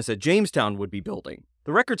the colonists at Jamestown would be building.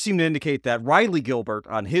 The records seem to indicate that Riley Gilbert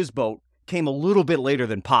on his boat came a little bit later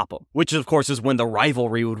than Popham, which of course is when the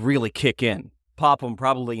rivalry would really kick in. Popham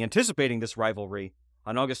probably anticipating this rivalry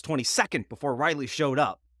on August 22nd before Riley showed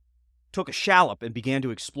up. took a shallop and began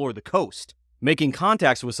to explore the coast. Making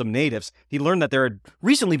contacts with some natives, he learned that there had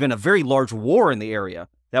recently been a very large war in the area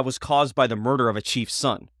that was caused by the murder of a chief's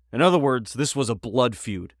son. In other words, this was a blood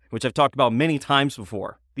feud, which I've talked about many times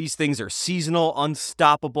before. These things are seasonal,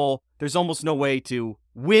 unstoppable. There's almost no way to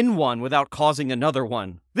win one without causing another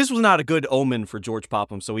one. This was not a good omen for George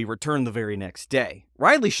Popham, so he returned the very next day.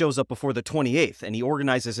 Riley shows up before the 28th, and he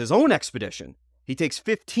organizes his own expedition. He takes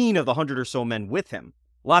 15 of the 100 or so men with him.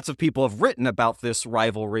 Lots of people have written about this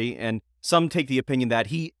rivalry, and some take the opinion that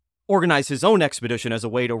he organized his own expedition as a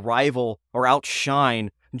way to rival or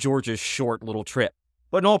outshine George's short little trip.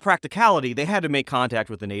 But in all practicality, they had to make contact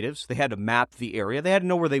with the natives, they had to map the area, they had to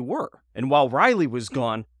know where they were. And while Riley was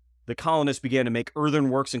gone, the colonists began to make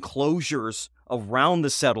earthworks and closures around the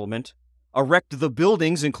settlement, erect the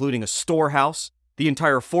buildings, including a storehouse, the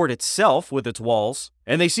entire fort itself with its walls,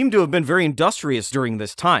 and they seem to have been very industrious during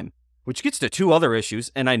this time, which gets to two other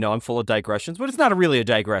issues, and I know I'm full of digressions, but it's not really a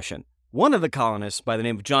digression. One of the colonists, by the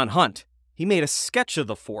name of John Hunt, he made a sketch of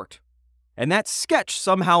the fort, and that sketch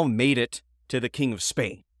somehow made it to the King of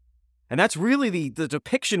Spain. And that's really the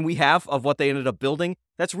depiction we have of what they ended up building.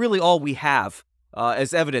 That's really all we have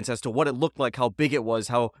as evidence as to what it looked like, how big it was,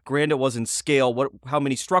 how grand it was in scale, how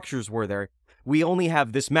many structures were there. We only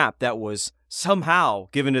have this map that was somehow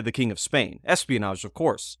given to the King of Spain. Espionage, of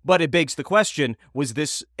course. But it begs the question, was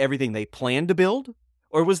this everything they planned to build?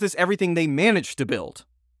 Or was this everything they managed to build?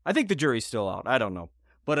 I think the jury's still out. I don't know.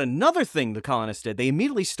 But another thing the colonists did, they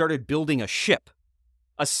immediately started building a ship.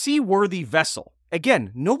 A seaworthy vessel.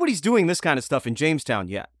 Again, nobody's doing this kind of stuff in Jamestown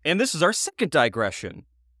yet. And this is our second digression.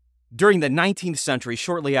 During the 19th century,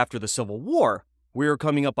 shortly after the Civil War, we were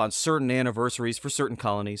coming up on certain anniversaries for certain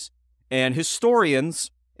colonies, and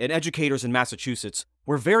historians and educators in Massachusetts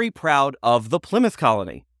were very proud of the Plymouth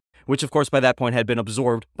Colony, which of course by that point had been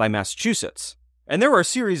absorbed by Massachusetts. And there were a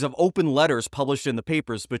series of open letters published in the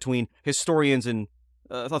papers between historians and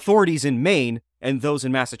authorities in Maine and those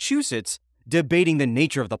in Massachusetts debating the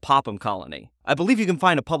nature of the Popham Colony. I believe you can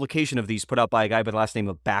find a publication of these put out by a guy by the last name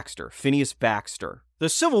of Baxter, Phineas Baxter. The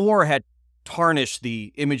Civil War had tarnished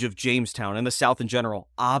the image of Jamestown and the South in general,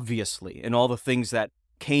 obviously, and all the things that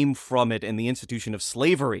came from it and the institution of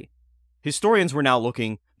slavery. Historians were now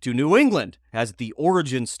looking to New England as the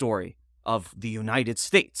origin story of the United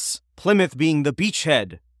States, Plymouth being the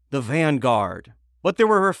beachhead, the vanguard. But there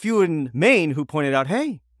were a few in Maine who pointed out,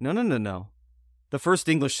 hey, no. The first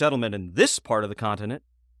English settlement in this part of the continent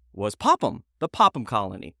was Popham, the Popham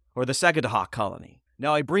Colony, or the Sagadahoc Colony.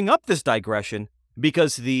 Now, I bring up this digression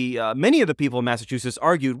because many of the people in Massachusetts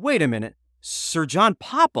argued, wait a minute, Sir John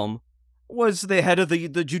Popham was the head of the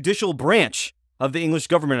judicial branch of the English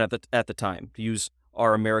government at the time. To use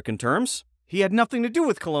our American terms, he had nothing to do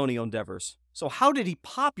with colonial endeavors. So how did he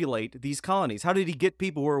populate these colonies? How did he get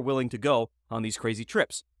people who were willing to go on these crazy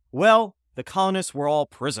trips? Well, the colonists were all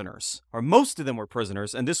prisoners, or most of them were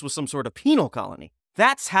prisoners, and this was some sort of penal colony.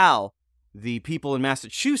 That's how the people in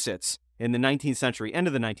Massachusetts in the 19th century, end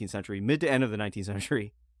of the 19th century, mid to end of the 19th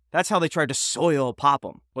century, that's how they tried to soil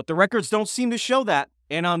Popham. But the records don't seem to show that.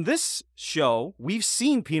 And on this show, we've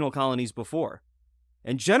seen penal colonies before.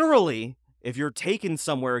 And generally, if you're taken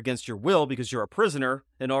somewhere against your will because you're a prisoner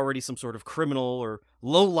and already some sort of criminal or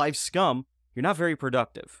low-life scum, you're not very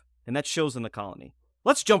productive. And that shows in the colony.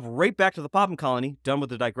 Let's jump right back to the Popham Colony, done with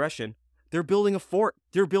the digression. They're building a fort.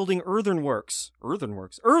 They're building earthworks.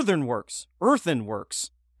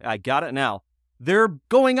 I got it now. They're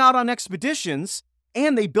going out on expeditions,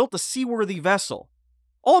 and they built a seaworthy vessel.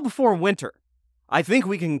 All before winter. I think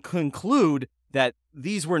we can conclude that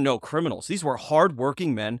these were no criminals. These were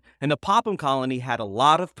hard-working men, and the Popham Colony had a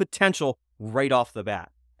lot of potential right off the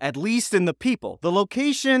bat. At least in the people. The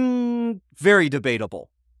location, very debatable.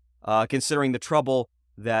 Considering the trouble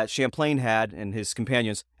that Champlain had and his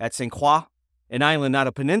companions at St. Croix, an island, not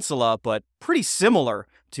a peninsula, but pretty similar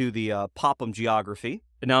to the Popham geography.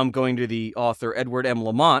 And now I'm going to the author Edward M.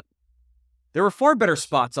 Lamont. There were far better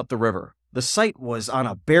spots up the river. The site was on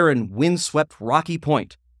a barren, windswept rocky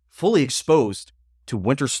point, fully exposed to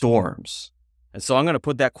winter storms. And so I'm going to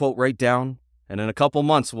put that quote right down, and in a couple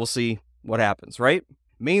months we'll see what happens, right?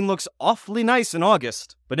 Maine looks awfully nice in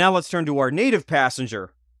August. But now let's turn to our native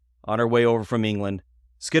passenger on our way over from England,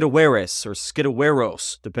 Skiddawaris or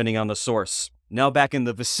Skiddawaros, depending on the source. Now back in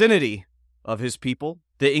the vicinity of his people,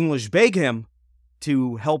 the English beg him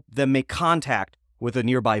to help them make contact with a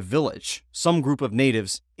nearby village, some group of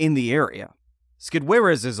natives in the area.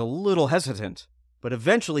 Skiddawaris is a little hesitant, but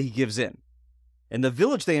eventually he gives in. And the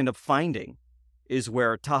village they end up finding is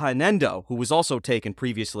where Tahanendo, who was also taken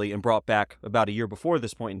previously and brought back about a year before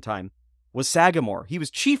this point in time, was Sagamore. He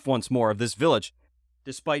was chief once more of this village,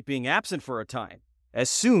 despite being absent for a time. As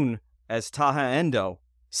soon as Taha Endo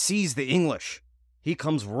sees the English, he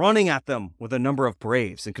comes running at them with a number of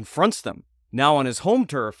braves and confronts them. Now on his home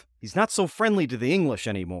turf, he's not so friendly to the English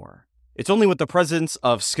anymore. It's only with the presence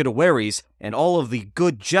of Skiddawaries and all of the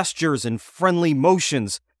good gestures and friendly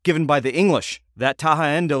motions given by the English that Taha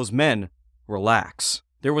Endo's men relax.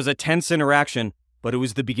 There was a tense interaction, but it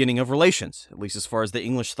was the beginning of relations, at least as far as the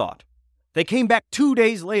English thought. They came back 2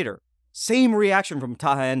 days later. Same reaction from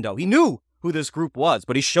Taha Endo. He knew who this group was,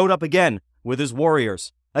 but he showed up again with his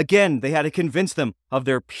warriors. Again, they had to convince them of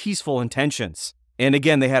their peaceful intentions. And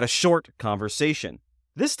again, they had a short conversation.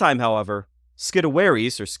 This time, however,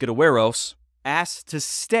 Skiddawaries, or Skiddawaros, asked to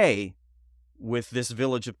stay with this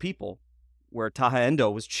village of people where Taha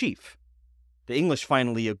Endo was chief. The English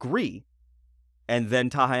finally agree, and then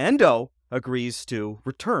Taha Endo agrees to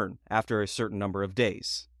return after a certain number of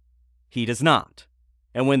days. He does not.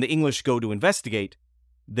 And when the English go to investigate,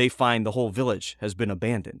 they find the whole village has been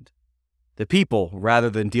abandoned. The people, rather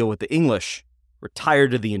than deal with the English, retire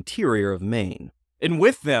to the interior of Maine. And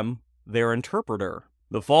with them, their interpreter.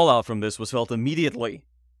 The fallout from this was felt immediately.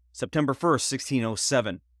 September 1st,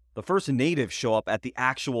 1607, the first natives show up at the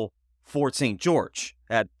actual Fort St. George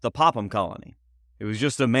at the Popham Colony. It was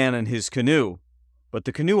just a man in his canoe, but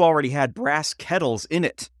the canoe already had brass kettles in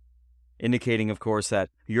it, indicating, of course, that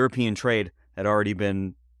European trade had already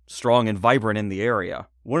been strong and vibrant in the area.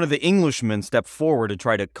 One of the Englishmen stepped forward to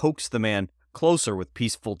try to coax the man closer with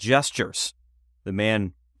peaceful gestures. The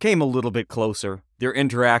man came a little bit closer. Their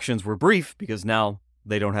interactions were brief because now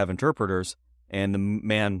they don't have interpreters, and the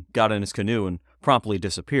man got in his canoe and promptly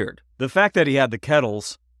disappeared. The fact that he had the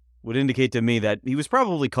kettles would indicate to me that he was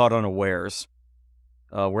probably caught unawares.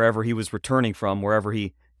 Wherever he was returning from, wherever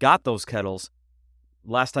he got those kettles,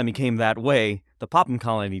 last time he came that way, the Popham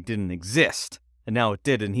Colony didn't exist, and now it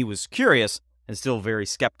did, and he was curious and still very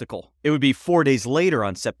skeptical. It would be 4 days later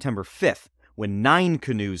on September 5th when 9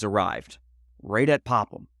 canoes arrived, right at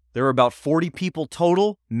Popham. There were about 40 people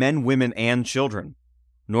total, men, women, and children.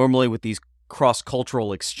 Normally with these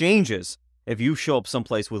cross-cultural exchanges, if you show up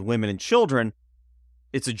someplace with women and children,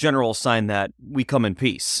 it's a general sign that we come in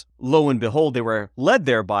peace. Lo and behold, they were led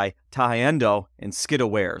there by Taha Endo and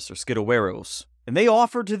Skiddawares, or Skiddawaros. And they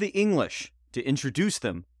offered to the English to introduce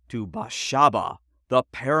them to Bashaba, the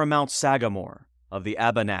paramount sagamore of the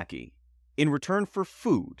Abenaki. In return for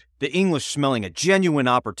food, the English, smelling a genuine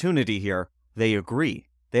opportunity here, they agree.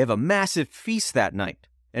 They have a massive feast that night.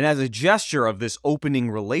 And as a gesture of this opening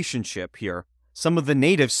relationship here, some of the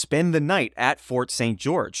natives spend the night at Fort St.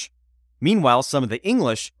 George. Meanwhile, some of the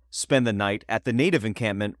English spend the night at the native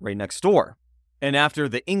encampment right next door. And after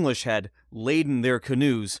the English had laden their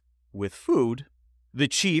canoes with food, the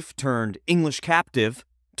chief turned English captive,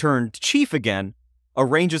 turned chief again,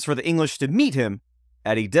 arranges for the English to meet him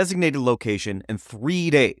at a designated location in 3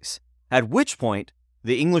 days, at which point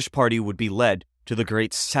the English party would be led to the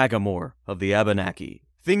great sagamore of the Abenaki.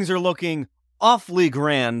 Things are looking awfully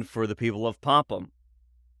grand for the people of Popham.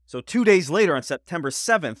 So 2 days later, on September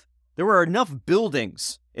 7th, there were enough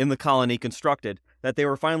buildings in the colony constructed that they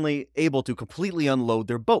were finally able to completely unload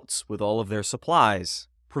their boats with all of their supplies,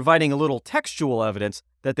 providing a little textual evidence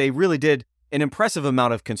that they really did an impressive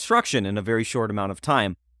amount of construction in a very short amount of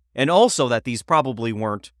time, and also that these probably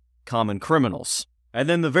weren't common criminals. And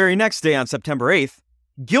then the very next day, on September 8th,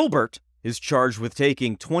 Gilbert is charged with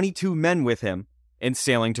taking 22 men with him and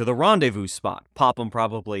sailing to the rendezvous spot. Popham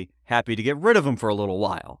probably happy to get rid of him for a little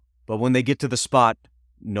while. But when they get to the spot,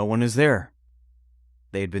 no one is there.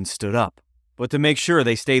 They had been stood up. But to make sure,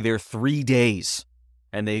 they stay there 3 days,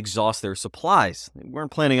 and they exhaust their supplies. They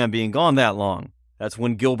weren't planning on being gone that long. That's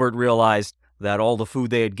when Gilbert realized that all the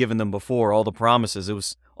food they had given them before, all the promises, it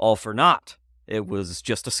was all for naught. It was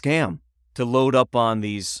just a scam to load up on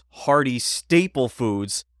these hearty staple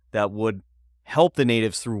foods that would help the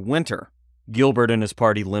natives through winter. Gilbert and his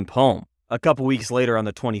party limp home. A couple weeks later, on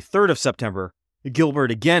the 23rd of September,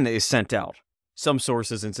 Gilbert again is sent out. Some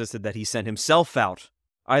sources insisted that he sent himself out.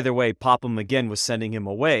 Either way, Popham again was sending him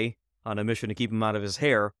away on a mission to keep him out of his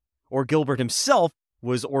hair, or Gilbert himself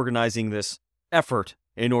was organizing this effort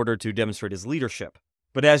in order to demonstrate his leadership.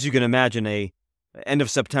 But as you can imagine, end of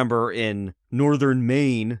September in northern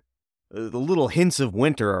Maine, the little hints of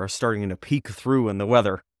winter are starting to peek through in the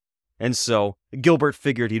weather. And so Gilbert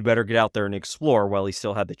figured he'd better get out there and explore while he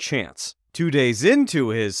still had the chance. 2 days into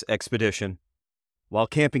his expedition, while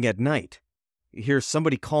camping at night, he hears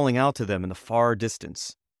somebody calling out to them in the far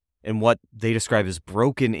distance in what they describe as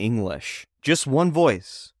broken English. Just one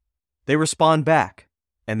voice. They respond back,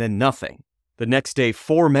 and then nothing. The next day,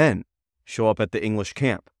 4 men show up at the English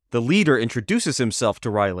camp. The leader introduces himself to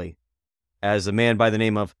Riley as a man by the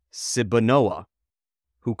name of Sibanoa,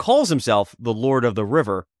 who calls himself the Lord of the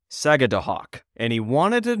River, Sagadahoc, and he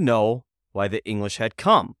wanted to know why the English had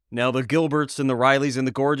come. Now, the Gilberts and the Rileys and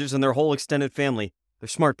the Gorges and their whole extended family, they're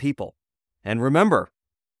smart people. And remember,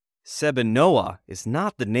 Sibanoa is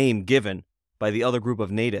not the name given by the other group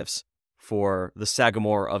of natives for the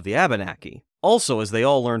Sagamore of the Abenaki. Also, as they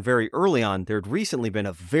all learned very early on, there'd recently been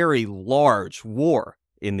a very large war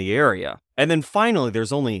in the area. And then finally,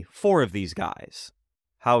 there's only 4 of these guys.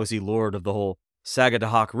 How is he lord of the whole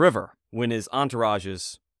Sagadahoc River when his entourage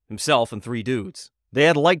is himself and 3 dudes? They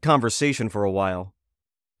had light conversation for a while,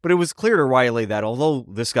 but it was clear to Riley that although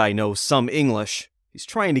this guy knows some English, he's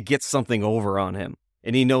trying to get something over on him.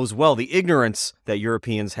 And he knows well the ignorance that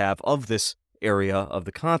Europeans have of this area of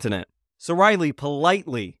the continent. So Riley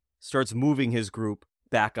politely starts moving his group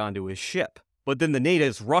back onto his ship. But then the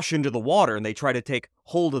natives rush into the water and they try to take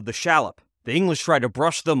hold of the shallop. The English try to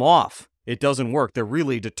brush them off. It doesn't work. They're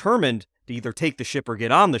really determined to either take the ship or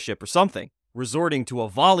get on the ship or something. Resorting to a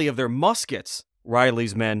volley of their muskets,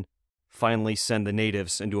 Riley's men finally send the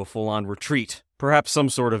natives into a full-on retreat. Perhaps some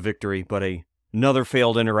sort of victory, but another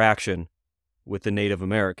failed interaction with the Native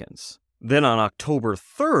Americans. Then on October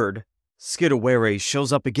 3rd, Skidawere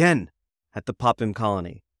shows up again at the Popham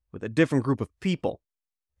Colony with a different group of people.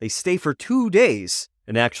 They stay for 2 days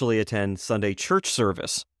and actually attend Sunday church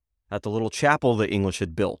service at the little chapel the English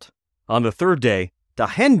had built. On the 3rd day,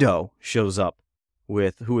 Dahendo shows up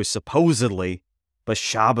with who is supposedly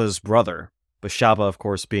Bashaba's brother. Bashaba, of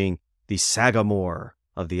course, being the Sagamore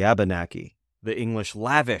of the Abenaki. The English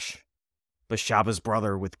lavish Bashaba's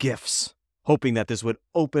brother with gifts, hoping that this would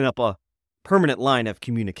open up a permanent line of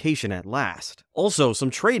communication at last. Also, some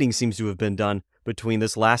trading seems to have been done between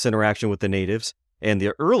this last interaction with the natives and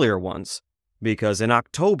the earlier ones, because in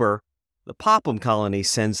October, the Popham Colony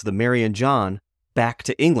sends the Mary and John back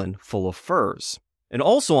to England full of furs. And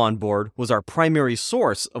also on board was our primary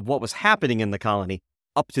source of what was happening in the colony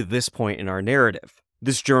up to this point in our narrative.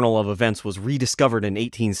 This journal of events was rediscovered in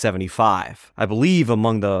 1875, I believe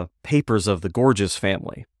among the papers of the Gorges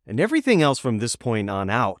family. And everything else from this point on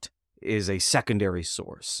out is a secondary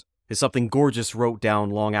source. Is something Gorges wrote down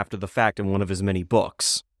long after the fact in one of his many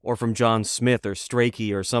books, or from John Smith or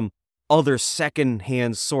Strachey or some other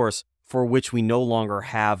second-hand source for which we no longer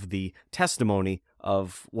have the testimony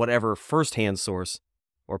of whatever first-hand source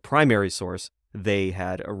or primary source they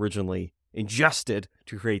had originally ingested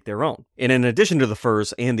to create their own. And in addition to the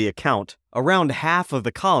furs and the account, around half of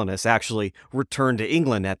the colonists actually returned to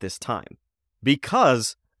England at this time,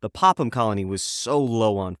 because the Popham Colony was so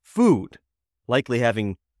low on food, likely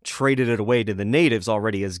having traded it away to the natives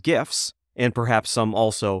already as gifts, and perhaps some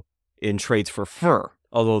also in trades for fur,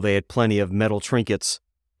 although they had plenty of metal trinkets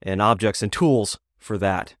and objects and tools for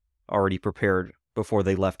that already prepared before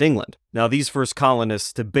they left England. Now, these first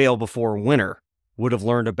colonists to bail before winter would have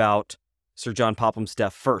learned about Sir John Popham's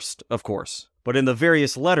death first, of course. But in the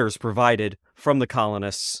various letters provided from the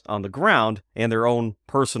colonists on the ground and their own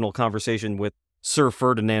personal conversation with Sir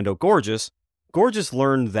Ferdinando Gorges, Gorges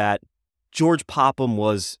learned that George Popham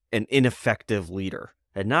was an ineffective leader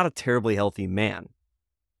and not a terribly healthy man.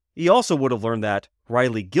 He also would have learned that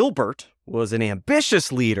Riley Gilbert was an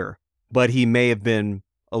ambitious leader, but he may have been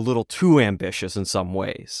a little too ambitious in some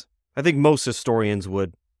ways. I think most historians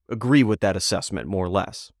would agree with that assessment, more or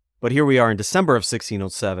less. But here we are in December of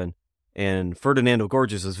 1607, and Ferdinando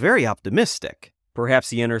Gorges is very optimistic.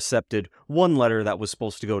 Perhaps he intercepted one letter that was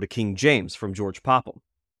supposed to go to King James from George Popham,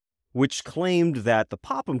 which claimed that the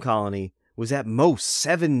Popham Colony was at most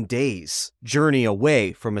 7 days' journey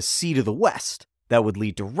away from a sea to the west that would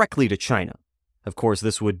lead directly to China. Of course,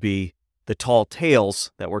 this would be the tall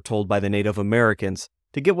tales that were told by the Native Americans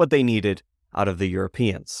to get what they needed out of the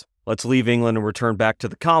Europeans. Let's leave England and return back to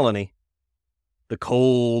the colony. The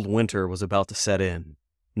cold winter was about to set in.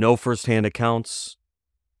 No first-hand accounts,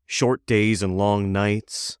 short days and long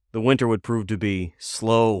nights. The winter would prove to be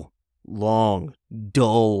slow, long,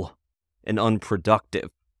 dull, and unproductive.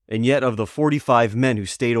 And yet of the 45 men who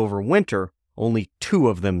stayed over winter, only 2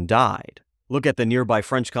 of them died. Look at the nearby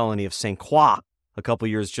French colony of St. Croix a couple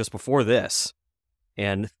years just before this,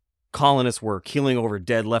 and colonists were keeling over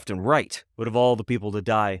dead left and right. But of all the people to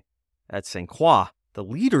die at St. Croix, the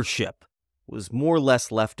leadership was more or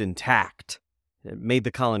less left intact. It made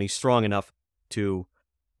the colony strong enough to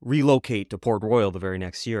relocate to Port Royal the very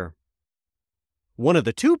next year. One of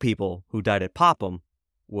the 2 people who died at Popham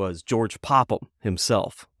was George Popham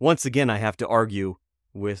himself. Once again, I have to argue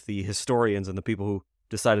with the historians and the people who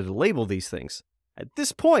decided to label these things. At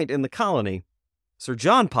this point in the colony, Sir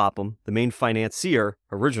John Popham, the main financier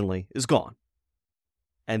originally, is gone.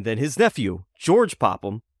 And then his nephew, George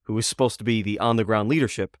Popham, who was supposed to be the on-the-ground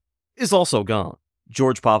leadership, is also gone.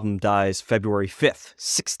 George Popham dies February 5th,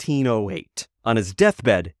 1608. On his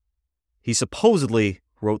deathbed, he supposedly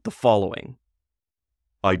wrote the following.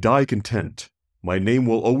 I die content. My name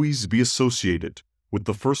will always be associated with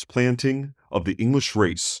the first planting of the English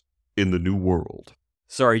race in the New World.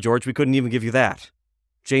 Sorry, George, we couldn't even give you that.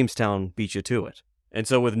 Jamestown beat you to it. And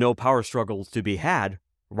so with no power struggles to be had,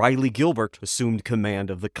 Riley Gilbert assumed command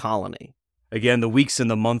of the colony. Again, the weeks and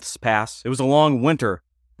the months passed. It was a long winter,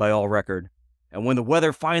 by all record. And when the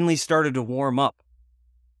weather finally started to warm up,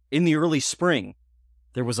 in the early spring,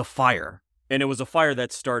 there was a fire. And it was a fire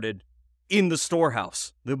that started in the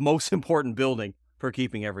storehouse, the most important building for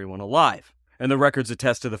keeping everyone alive. And the records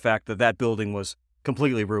attest to the fact that that building was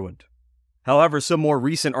completely ruined. However, some more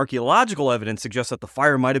recent archaeological evidence suggests that the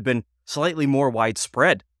fire might have been slightly more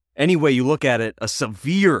widespread. Any way you look at it, a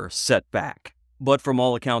severe setback. But from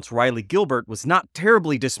all accounts, Riley Gilbert was not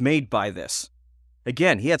terribly dismayed by this.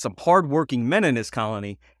 Again, he had some hard-working men in his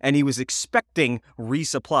colony, and he was expecting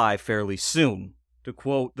resupply fairly soon. To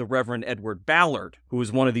quote the Reverend Edward Ballard, who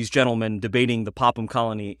was one of these gentlemen debating the Popham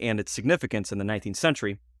Colony and its significance in the 19th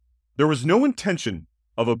century, There was no intention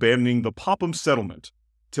of abandoning the Popham settlement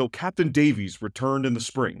till Captain Davies returned in the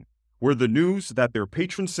spring, where the news that their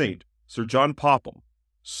patron saint, Sir John Popham,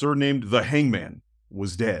 surnamed the Hangman,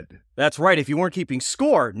 was dead. That's right, if you weren't keeping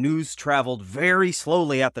score, news traveled very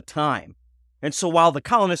slowly at the time. And so while the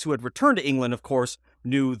colonists who had returned to England, of course,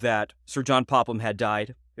 knew that Sir John Popham had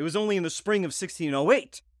died, it was only in the spring of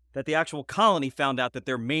 1608 that the actual colony found out that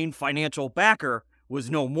their main financial backer was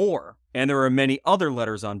no more. And there were many other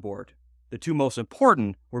letters on board. The two most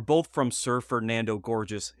important were both from Sir Ferdinando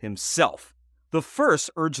Gorges himself. The first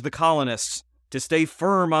urged the colonists to stay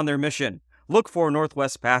firm on their mission, look for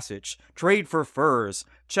Northwest Passage, trade for furs,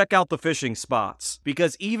 check out the fishing spots.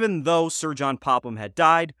 Because even though Sir John Popham had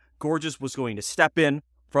died, Gorges was going to step in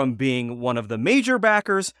from being one of the major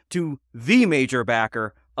backers to the major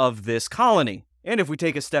backer of this colony. And if we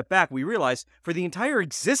take a step back, we realize for the entire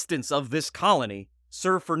existence of this colony,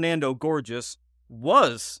 Sir Ferdinando Gorges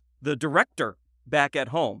was the director back at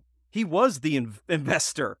home. He was the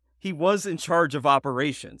investor. He was in charge of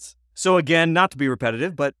operations. So again, not to be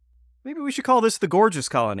repetitive, but maybe we should call this the Gorges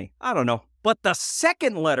Colony. I don't know. But the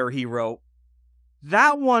second letter he wrote,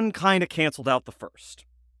 that one kind of canceled out the first.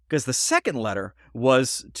 Because the second letter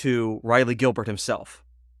was to Riley Gilbert himself.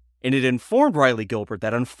 And it informed Riley Gilbert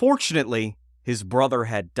that unfortunately his brother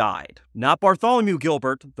had died. Not Bartholomew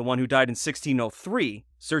Gilbert, the one who died in 1603,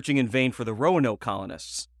 searching in vain for the Roanoke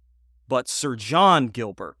colonists, but Sir John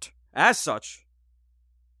Gilbert. As such,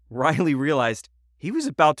 Riley realized he was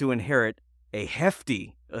about to inherit a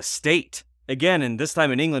hefty estate. Again, and this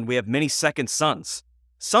time in England, we have many second sons.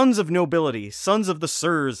 Sons of nobility, sons of the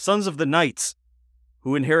sirs, sons of the knights,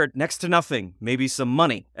 who inherit next to nothing, maybe some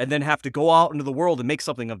money, and then have to go out into the world and make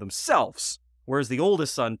something of themselves. Whereas the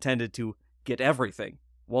oldest son tended to get everything.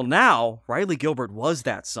 Well, now, Riley Gilbert was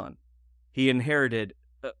that son. He inherited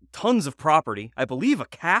tons of property, I believe a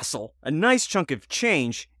castle, a nice chunk of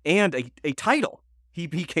change, and a title. He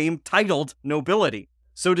became titled nobility.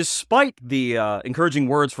 So despite the encouraging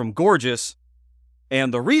words from Gorges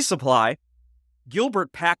and the resupply,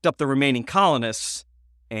 Gilbert packed up the remaining colonists,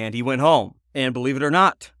 and he went home. And believe it or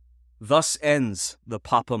not, thus ends the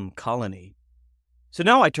Popham Colony. So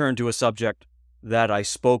now I turn to a subject that I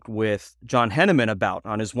spoke with John Henneman about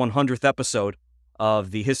on his 100th episode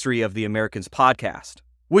of the History of the Americans podcast,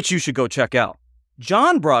 which you should go check out.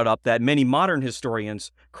 John brought up that many modern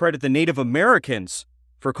historians credit the Native Americans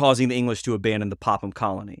for causing the English to abandon the Popham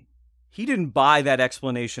Colony. He didn't buy that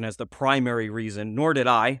explanation as the primary reason, nor did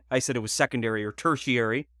I. I said it was secondary or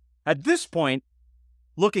tertiary. At this point,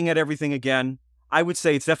 looking at everything again, I would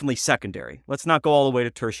say it's definitely secondary. Let's not go all the way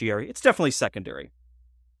to tertiary. It's definitely secondary.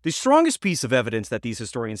 The strongest piece of evidence that these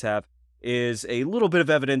historians have is a little bit of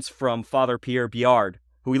evidence from Father Pierre Biard,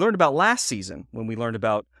 who we learned about last season when we learned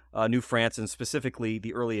about New France and specifically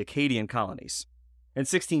the early Acadian colonies. In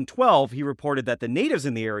 1612, he reported that the natives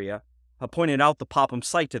in the area pointed out the Popham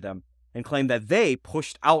site to them and claimed that they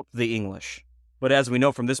pushed out the English. But as we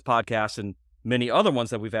know from this podcast and many other ones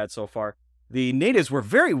that we've had so far, the natives were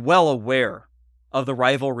very well aware of the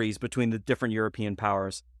rivalries between the different European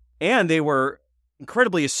powers, and they were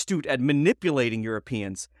incredibly astute at manipulating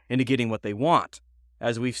Europeans into getting what they want,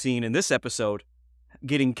 as we've seen in this episode,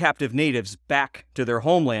 getting captive natives back to their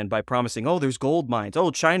homeland by promising, oh, there's gold mines,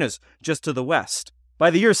 oh, China's just to the west. By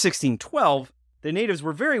the year 1612, the natives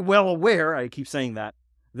were very well aware, I keep saying that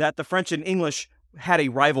the French and English had a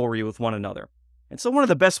rivalry with one another. And so one of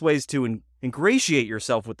the best ways to ingratiate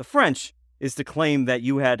yourself with the French is to claim that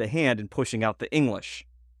you had a hand in pushing out the English.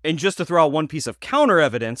 And just to throw out one piece of counter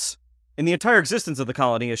evidence, in the entire existence of the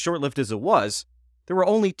colony, as short-lived as it was, there were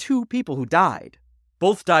only 2 people who died.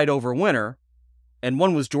 Both died over winter, and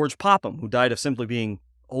one was George Popham, who died of simply being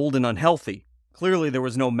old and unhealthy. Clearly there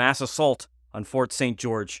was no mass assault on Fort St.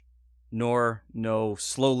 George, nor no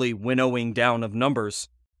slowly winnowing down of numbers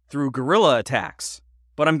through guerrilla attacks.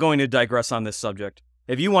 But I'm going to digress on this subject.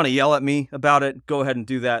 If you want to yell at me about it, go ahead and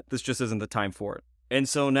do that. This just isn't the time for it. And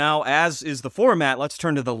so now, as is the format, let's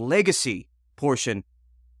turn to the legacy portion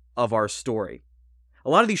of our story. A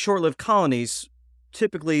lot of these short-lived colonies,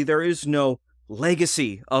 typically there is no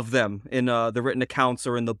legacy of them in the written accounts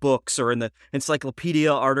or in the books or in the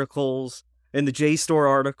encyclopedia articles, in the JSTOR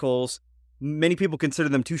articles. Many people consider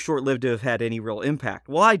them too short-lived to have had any real impact.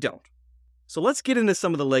 Well, I don't. So let's get into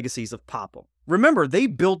some of the legacies of Popham. Remember, they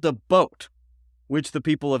built a boat, which the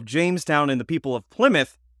people of Jamestown and the people of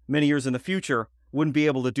Plymouth, many years in the future, wouldn't be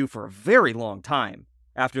able to do for a very long time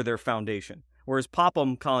after their foundation, whereas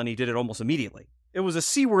Popham Colony did it almost immediately. It was a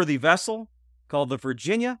seaworthy vessel called the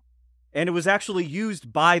Virginia, and it was actually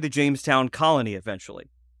used by the Jamestown Colony eventually.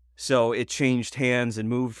 So it changed hands and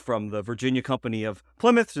moved from the Virginia Company of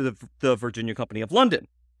Plymouth to the Virginia Company of London,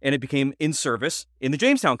 and it became in service in the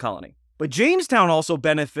Jamestown Colony. But Jamestown also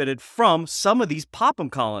benefited from some of these Popham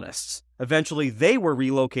colonists. Eventually, they were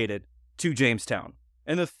relocated to Jamestown.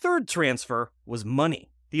 And the third transfer was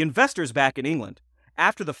money. The investors back in England.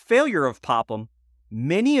 After the failure of Popham,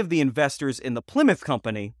 many of the investors in the Plymouth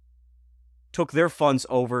Company took their funds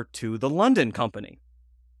over to the London Company,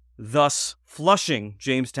 thus flushing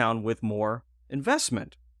Jamestown with more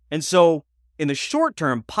investment. And so, in the short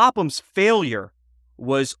term, Popham's failure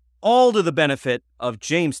was all to the benefit of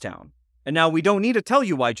Jamestown. And now we don't need to tell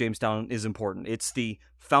you why Jamestown is important. It's the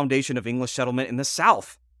foundation of English settlement in the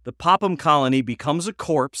South. The Popham Colony becomes a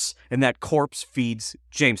corpse, and that corpse feeds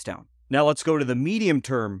Jamestown. Now let's go to the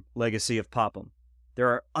medium-term legacy of Popham. There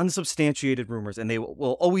are unsubstantiated rumors, and they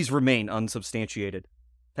will always remain unsubstantiated,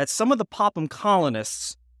 that some of the Popham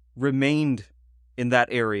colonists remained in that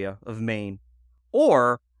area of Maine,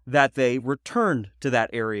 or that they returned to that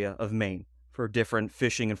area of Maine for different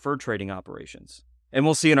fishing and fur trading operations. And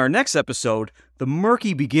we'll see in our next episode the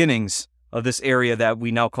murky beginnings of this area that we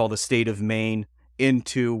now call the state of Maine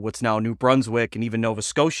into what's now New Brunswick and even Nova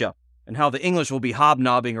Scotia, and how the English will be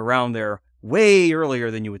hobnobbing around there way earlier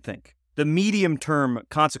than you would think. The medium-term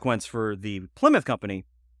consequence for the Plymouth Company,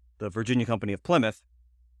 the Virginia Company of Plymouth,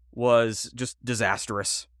 was just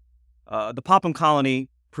disastrous. The Popham Colony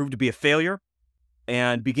proved to be a failure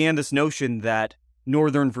and began this notion that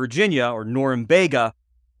Northern Virginia, or Norumbega,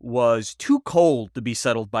 was too cold to be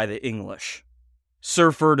settled by the English.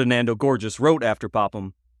 Sir Ferdinando Gorges wrote after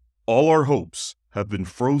Popham, "All our hopes have been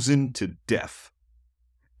frozen to death."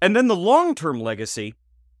 And then the long-term legacy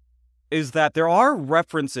is that there are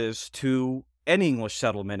references to an English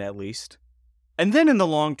settlement, at least. And then in the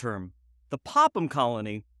long term, the Popham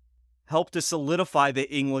Colony helped to solidify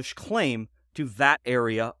the English claim to that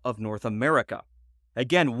area of North America.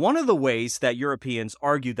 Again, one of the ways that Europeans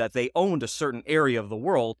argued that they owned a certain area of the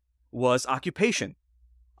world was occupation.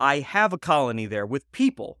 I have a colony there with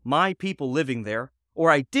people, my people living there, or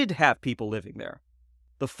I did have people living there.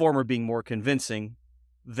 The former being more convincing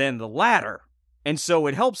than the latter. And so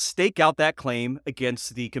it helps stake out that claim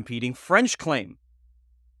against the competing French claim.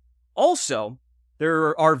 Also,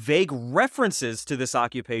 there are vague references to this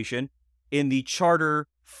occupation in the charter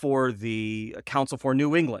for the Council for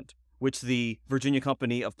New England, which the Virginia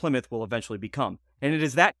Company of Plymouth will eventually become. And it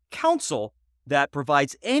is that council that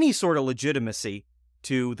provides any sort of legitimacy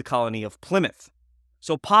to the colony of Plymouth.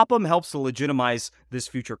 So Popham helps to legitimize this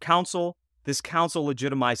future council. This council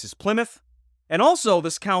legitimizes Plymouth. And also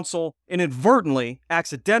this council inadvertently,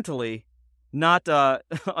 accidentally, not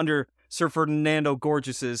under Sir Ferdinando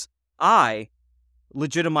Gorges's eye,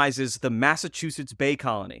 legitimizes the Massachusetts Bay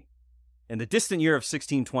Colony in the distant year of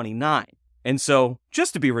 1629. And so,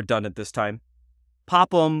 just to be redundant this time,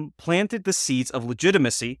 Popham planted the seeds of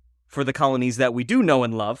legitimacy for the colonies that we do know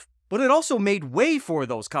and love, but it also made way for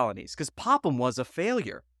those colonies, because Popham was a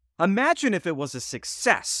failure. Imagine if it was a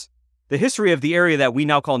success. The history of the area that we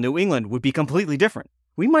now call New England would be completely different.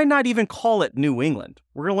 We might not even call it New England.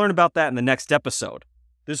 We're going to learn about that in the next episode.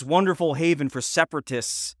 This wonderful haven for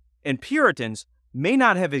separatists and Puritans may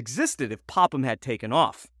not have existed if Popham had taken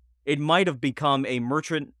off. It might have become a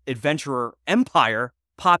merchant adventurer empire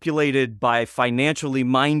populated by financially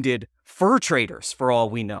minded fur traders, for all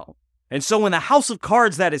we know. And so in the house of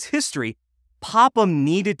cards that is history, Popham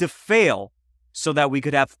needed to fail so that we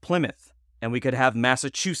could have Plymouth and we could have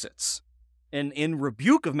Massachusetts. And in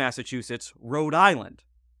rebuke of Massachusetts, Rhode Island,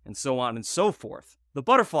 and so on and so forth. The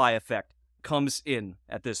butterfly effect comes in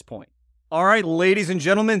at this point. All right, ladies and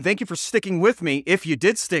gentlemen, thank you for sticking with me. If you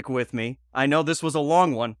did stick with me, I know this was a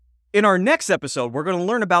long one. In our next episode, we're going to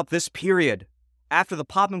learn about this period after the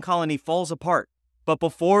Popham Colony falls apart, but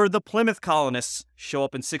before the Plymouth colonists show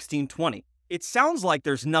up in 1620. It sounds like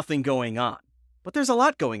there's nothing going on, but there's a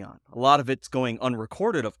lot going on. A lot of it's going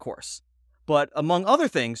unrecorded, of course. But among other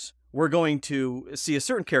things, we're going to see a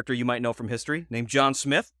certain character you might know from history named John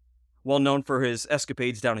Smith, well known for his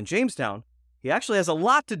escapades down in Jamestown. He actually has a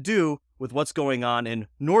lot to do with what's going on in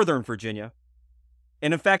Northern Virginia.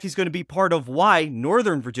 And in fact, he's going to be part of why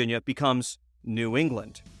Northern Virginia becomes New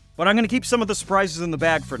England. But I'm going to keep some of the surprises in the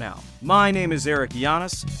bag for now. My name is Eric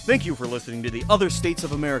Giannis. Thank you for listening to the Other States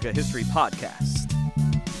of America History Podcast.